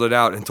 He pulled it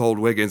out and told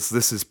Wiggins,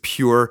 "This is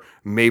pure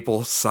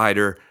maple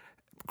cider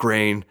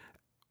grain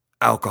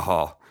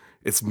alcohol.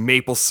 It's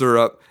maple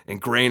syrup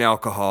and grain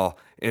alcohol,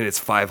 and it's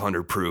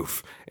 500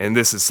 proof. And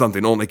this is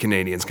something only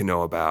Canadians can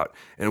know about."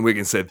 And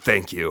Wiggins said,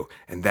 "Thank you."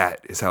 And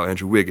that is how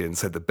Andrew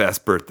Wiggins had the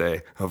best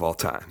birthday of all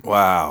time.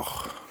 Wow.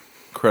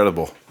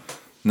 Incredible.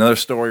 Another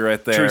story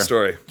right there. True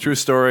story. True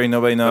story.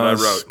 Nobody knows.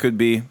 That I wrote. Could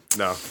be.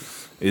 No.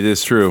 It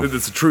is true.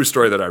 It's a true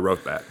story that I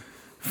wrote that.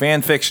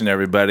 Fan fiction,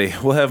 everybody.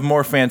 We'll have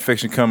more fan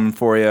fiction coming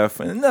for you.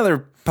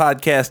 Another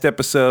podcast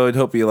episode.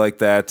 Hope you like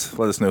that.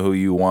 Let us know who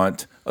you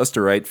want us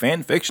to write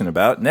fan fiction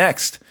about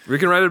next. We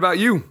can write it about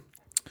you.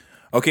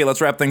 Okay,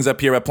 let's wrap things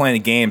up here by playing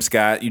a game,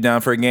 Scott. You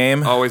down for a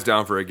game? Always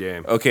down for a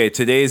game. Okay,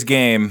 today's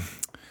game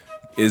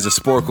is a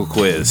Sporkle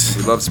quiz.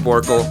 We love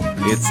Sporkle.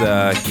 It's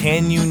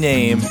can you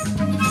name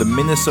the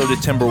Minnesota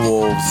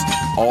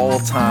Timberwolves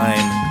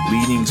all-time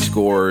leading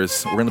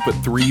scorers? We're going to put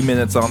 3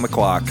 minutes on the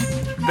clock.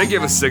 They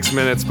give us 6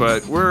 minutes,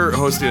 but we're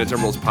hosting a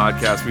Timberwolves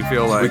podcast. We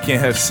feel like we can't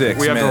have 6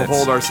 we have minutes. to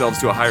hold ourselves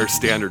to a higher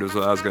standard, is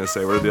what I was going to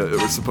say.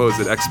 We're supposed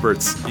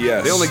experts.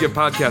 Yes. They only give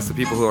podcasts to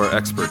people who are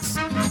experts.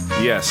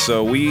 Yes,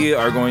 so we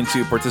are going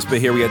to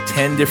participate here. We got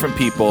 10 different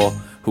people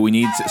who we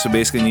need to, so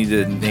basically need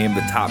to name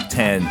the top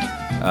 10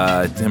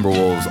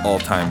 Timberwolves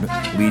all-time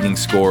leading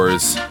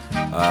scorers.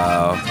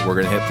 We're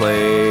going to hit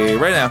play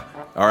right now.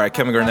 All right,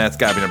 Kevin Garnett's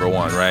got to be number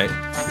 1, right?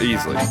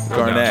 Easily.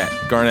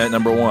 Garnett,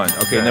 number 1.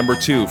 Okay, number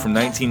 2, from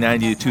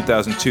 1990 to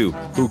 2002.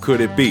 Who could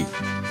it be?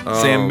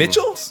 Sam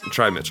Mitchell?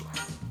 Try Mitchell.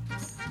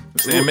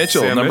 Sam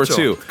Mitchell, number Mitchell.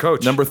 2.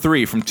 Coach. Number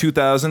 3, from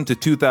 2000 to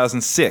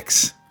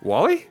 2006.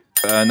 Wally?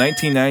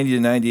 1990 to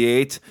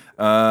 98.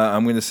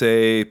 I'm going to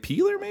say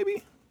Peeler,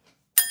 maybe?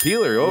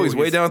 Peeler. Oh, he's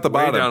way down at the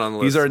bottom. Down on the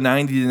list. He's our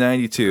 90 to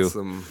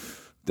 92.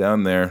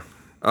 Down there.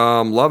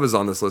 Love is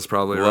on this list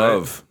probably,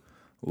 right?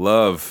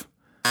 Love.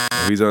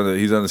 Oh, he's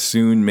on a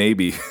soon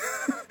maybe.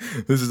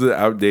 This is an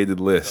outdated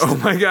list. Oh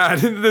my God,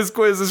 this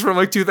quiz is from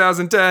like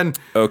 2010.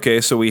 Okay,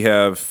 so we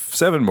have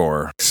 7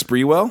 more.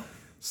 Spreewell?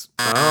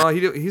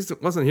 He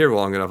wasn't here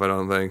long enough, I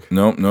don't think.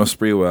 Nope, no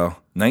Sprewell.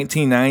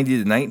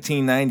 1990 to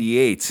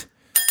 1998.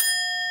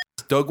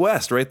 Doug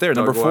West right there.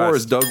 Number 4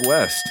 is Doug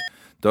West.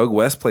 Doug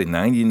West played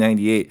 90 to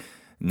 98.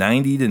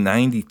 90 to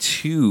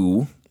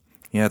 92.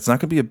 Yeah, it's not going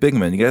to be a big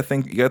man. You got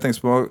to think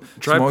small.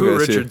 Try small Pooh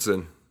guys here.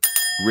 Richardson.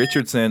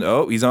 Richardson.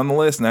 Oh, he's on the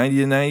list. 90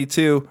 to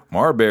 92.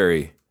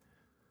 Marbury.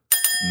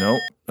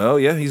 Nope. Oh,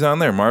 yeah, he's on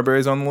there.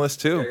 Marbury's on the list,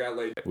 too.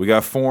 We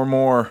got 4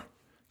 more.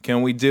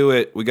 Can we do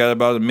it? We got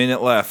about a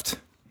minute left.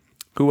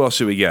 Who else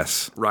should we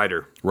guess?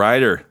 Ryder.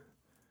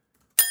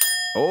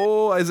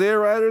 Oh, Isaiah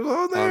Ryder's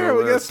on there.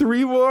 We got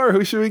 3 more.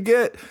 Who should we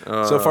get?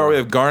 So far, we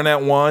have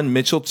Garnett 1,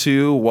 Mitchell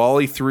 2,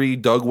 Wally 3,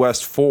 Doug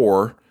West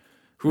 4.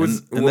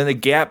 And then a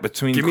gap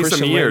between Give me Christian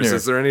some years. Laettner.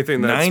 Is there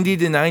anything that's... 90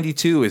 to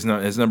 92 is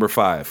number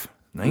 5.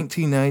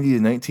 1990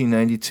 to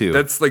 1992.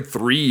 That's like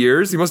 3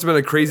 years? He must have been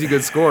a crazy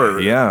good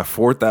scorer. Yeah,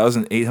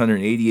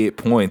 4,888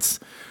 points.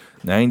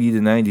 90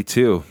 to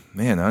 92.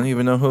 Man, I don't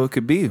even know who it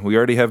could be. We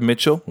already have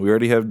Mitchell. We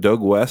already have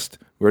Doug West.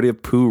 We already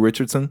have Pooh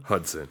Richardson.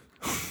 Hudson.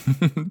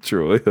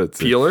 Troy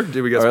Hudson. Peeler?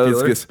 Did we guess All right,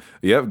 Peeler? Let's guess.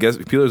 Yep,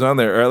 Peeler's on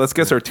there. All right, let's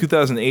guess our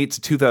 2008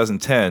 to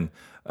 2010.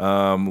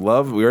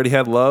 Love. We already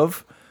had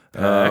Love.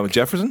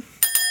 Jefferson.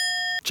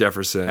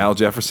 Al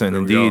Jefferson,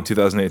 indeed,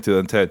 2008,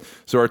 2010.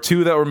 So our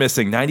 2 that were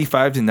missing,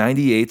 95 to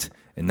 98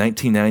 and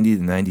 1990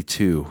 to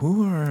 92.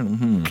 Who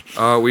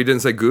are... We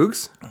didn't say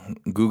Googs?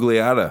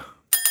 Gugliotta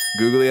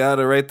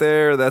right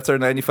there. That's our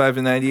 95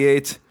 to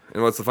 98.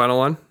 And what's the final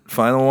one?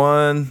 Final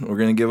one. We're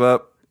going to give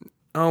up.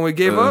 Oh, we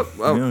gave up?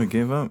 Oh. Yeah, we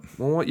gave up.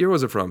 Well, what year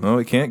was it from? Oh,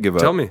 we can't give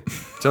up. Tell me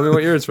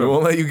what year it's We from.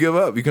 won't let you give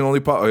up. You can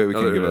only pause. Okay, we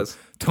can't give up.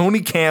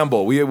 Tony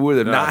Campbell. We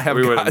would not have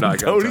gotten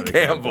Tony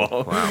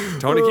Campbell. Wow.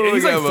 Tony Campbell.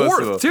 He's like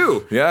 4th,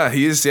 too. Yeah,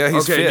 he's okay,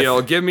 5th.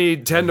 Neil, give me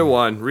 10 to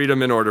 1. Read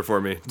them in order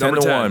for me. 10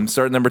 to 1.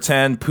 Start at number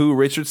 10, Pooh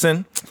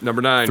Richardson.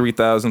 Number 9.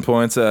 3,000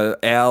 points.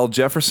 Al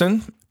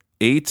Jefferson.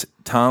 8,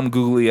 Tom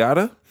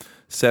Gugliotta.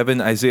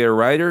 7, Isaiah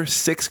Ryder.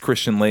 6,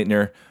 Christian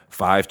Laettner.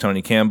 5,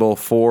 Tony Campbell.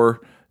 4,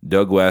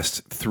 Doug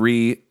West.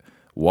 3,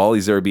 Wally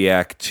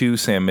Zerbiak. 2,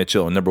 Sam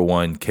Mitchell. And number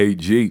 1,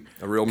 KG.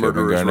 A real Kevin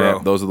murderer's Garnett. row.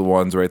 Those are the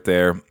ones right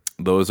there.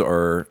 Those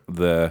are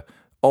the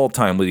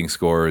all-time leading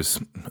scorers,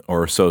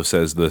 or so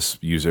says this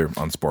user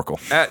on Sporkle.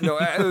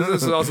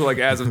 This is also like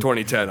as of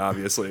 2010,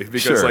 obviously,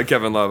 because Sure. like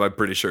Kevin Love, I'm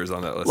pretty sure is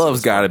on that list.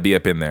 Love's got to be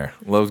up in there.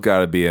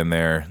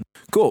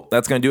 Cool.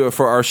 That's going to do it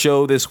for our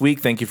show this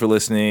week. Thank you for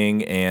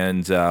listening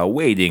and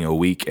waiting a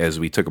week as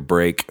we took a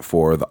break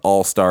for the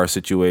All-Star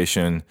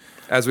situation.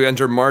 As we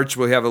enter March,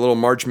 we have a little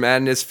March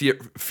Madness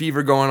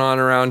fever going on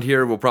around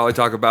here. We'll probably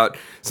talk about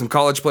some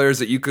college players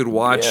that you could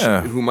watch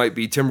who might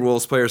be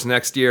Timberwolves players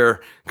next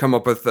year. Come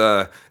up with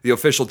the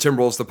official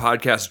Timberwolves, the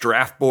podcast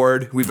draft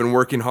board. We've been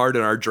working hard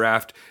in our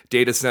draft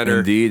data center.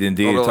 Indeed.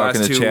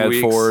 Talking to Chad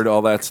Ford,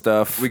 all that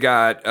stuff. We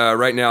got,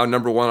 right now,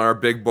 number 1 on our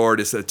big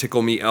board is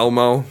Tickle Me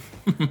Elmo.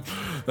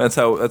 That's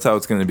how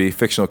it's going to be.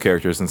 Fictional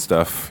characters and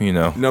stuff, you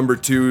know. Number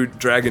 2,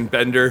 Dragon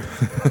Bender.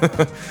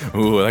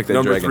 Ooh, I like that.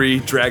 Number dragon. 3,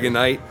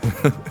 Dragonite.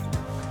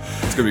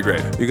 It's going to be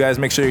great. You guys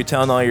make sure you're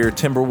telling all your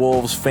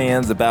Timberwolves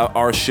fans about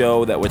our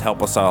show. That would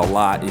help us out a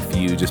lot if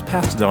you just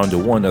passed it on to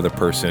one other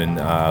person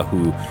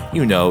who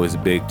you know is a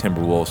big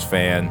Timberwolves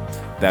fan.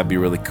 That'd be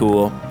really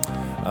cool.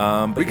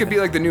 We could be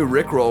like the new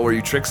Rickroll where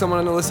you trick someone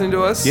into listening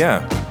to us.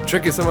 Yeah.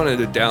 Tricking someone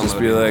into downloading. Just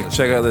be like,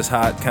 check out this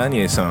hot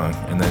Kanye song,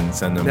 and then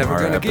send them Never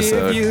our gonna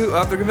episode. give you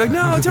up. They're gonna be like,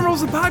 no,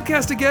 Timberwolves the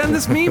podcast again.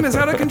 This meme is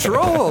out of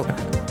control.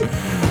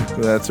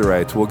 That's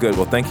right. Well, good.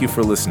 Well, thank you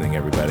for listening,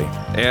 everybody.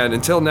 And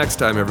until next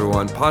time,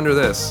 everyone, ponder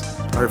this.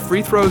 Are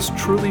free throws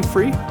truly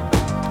free?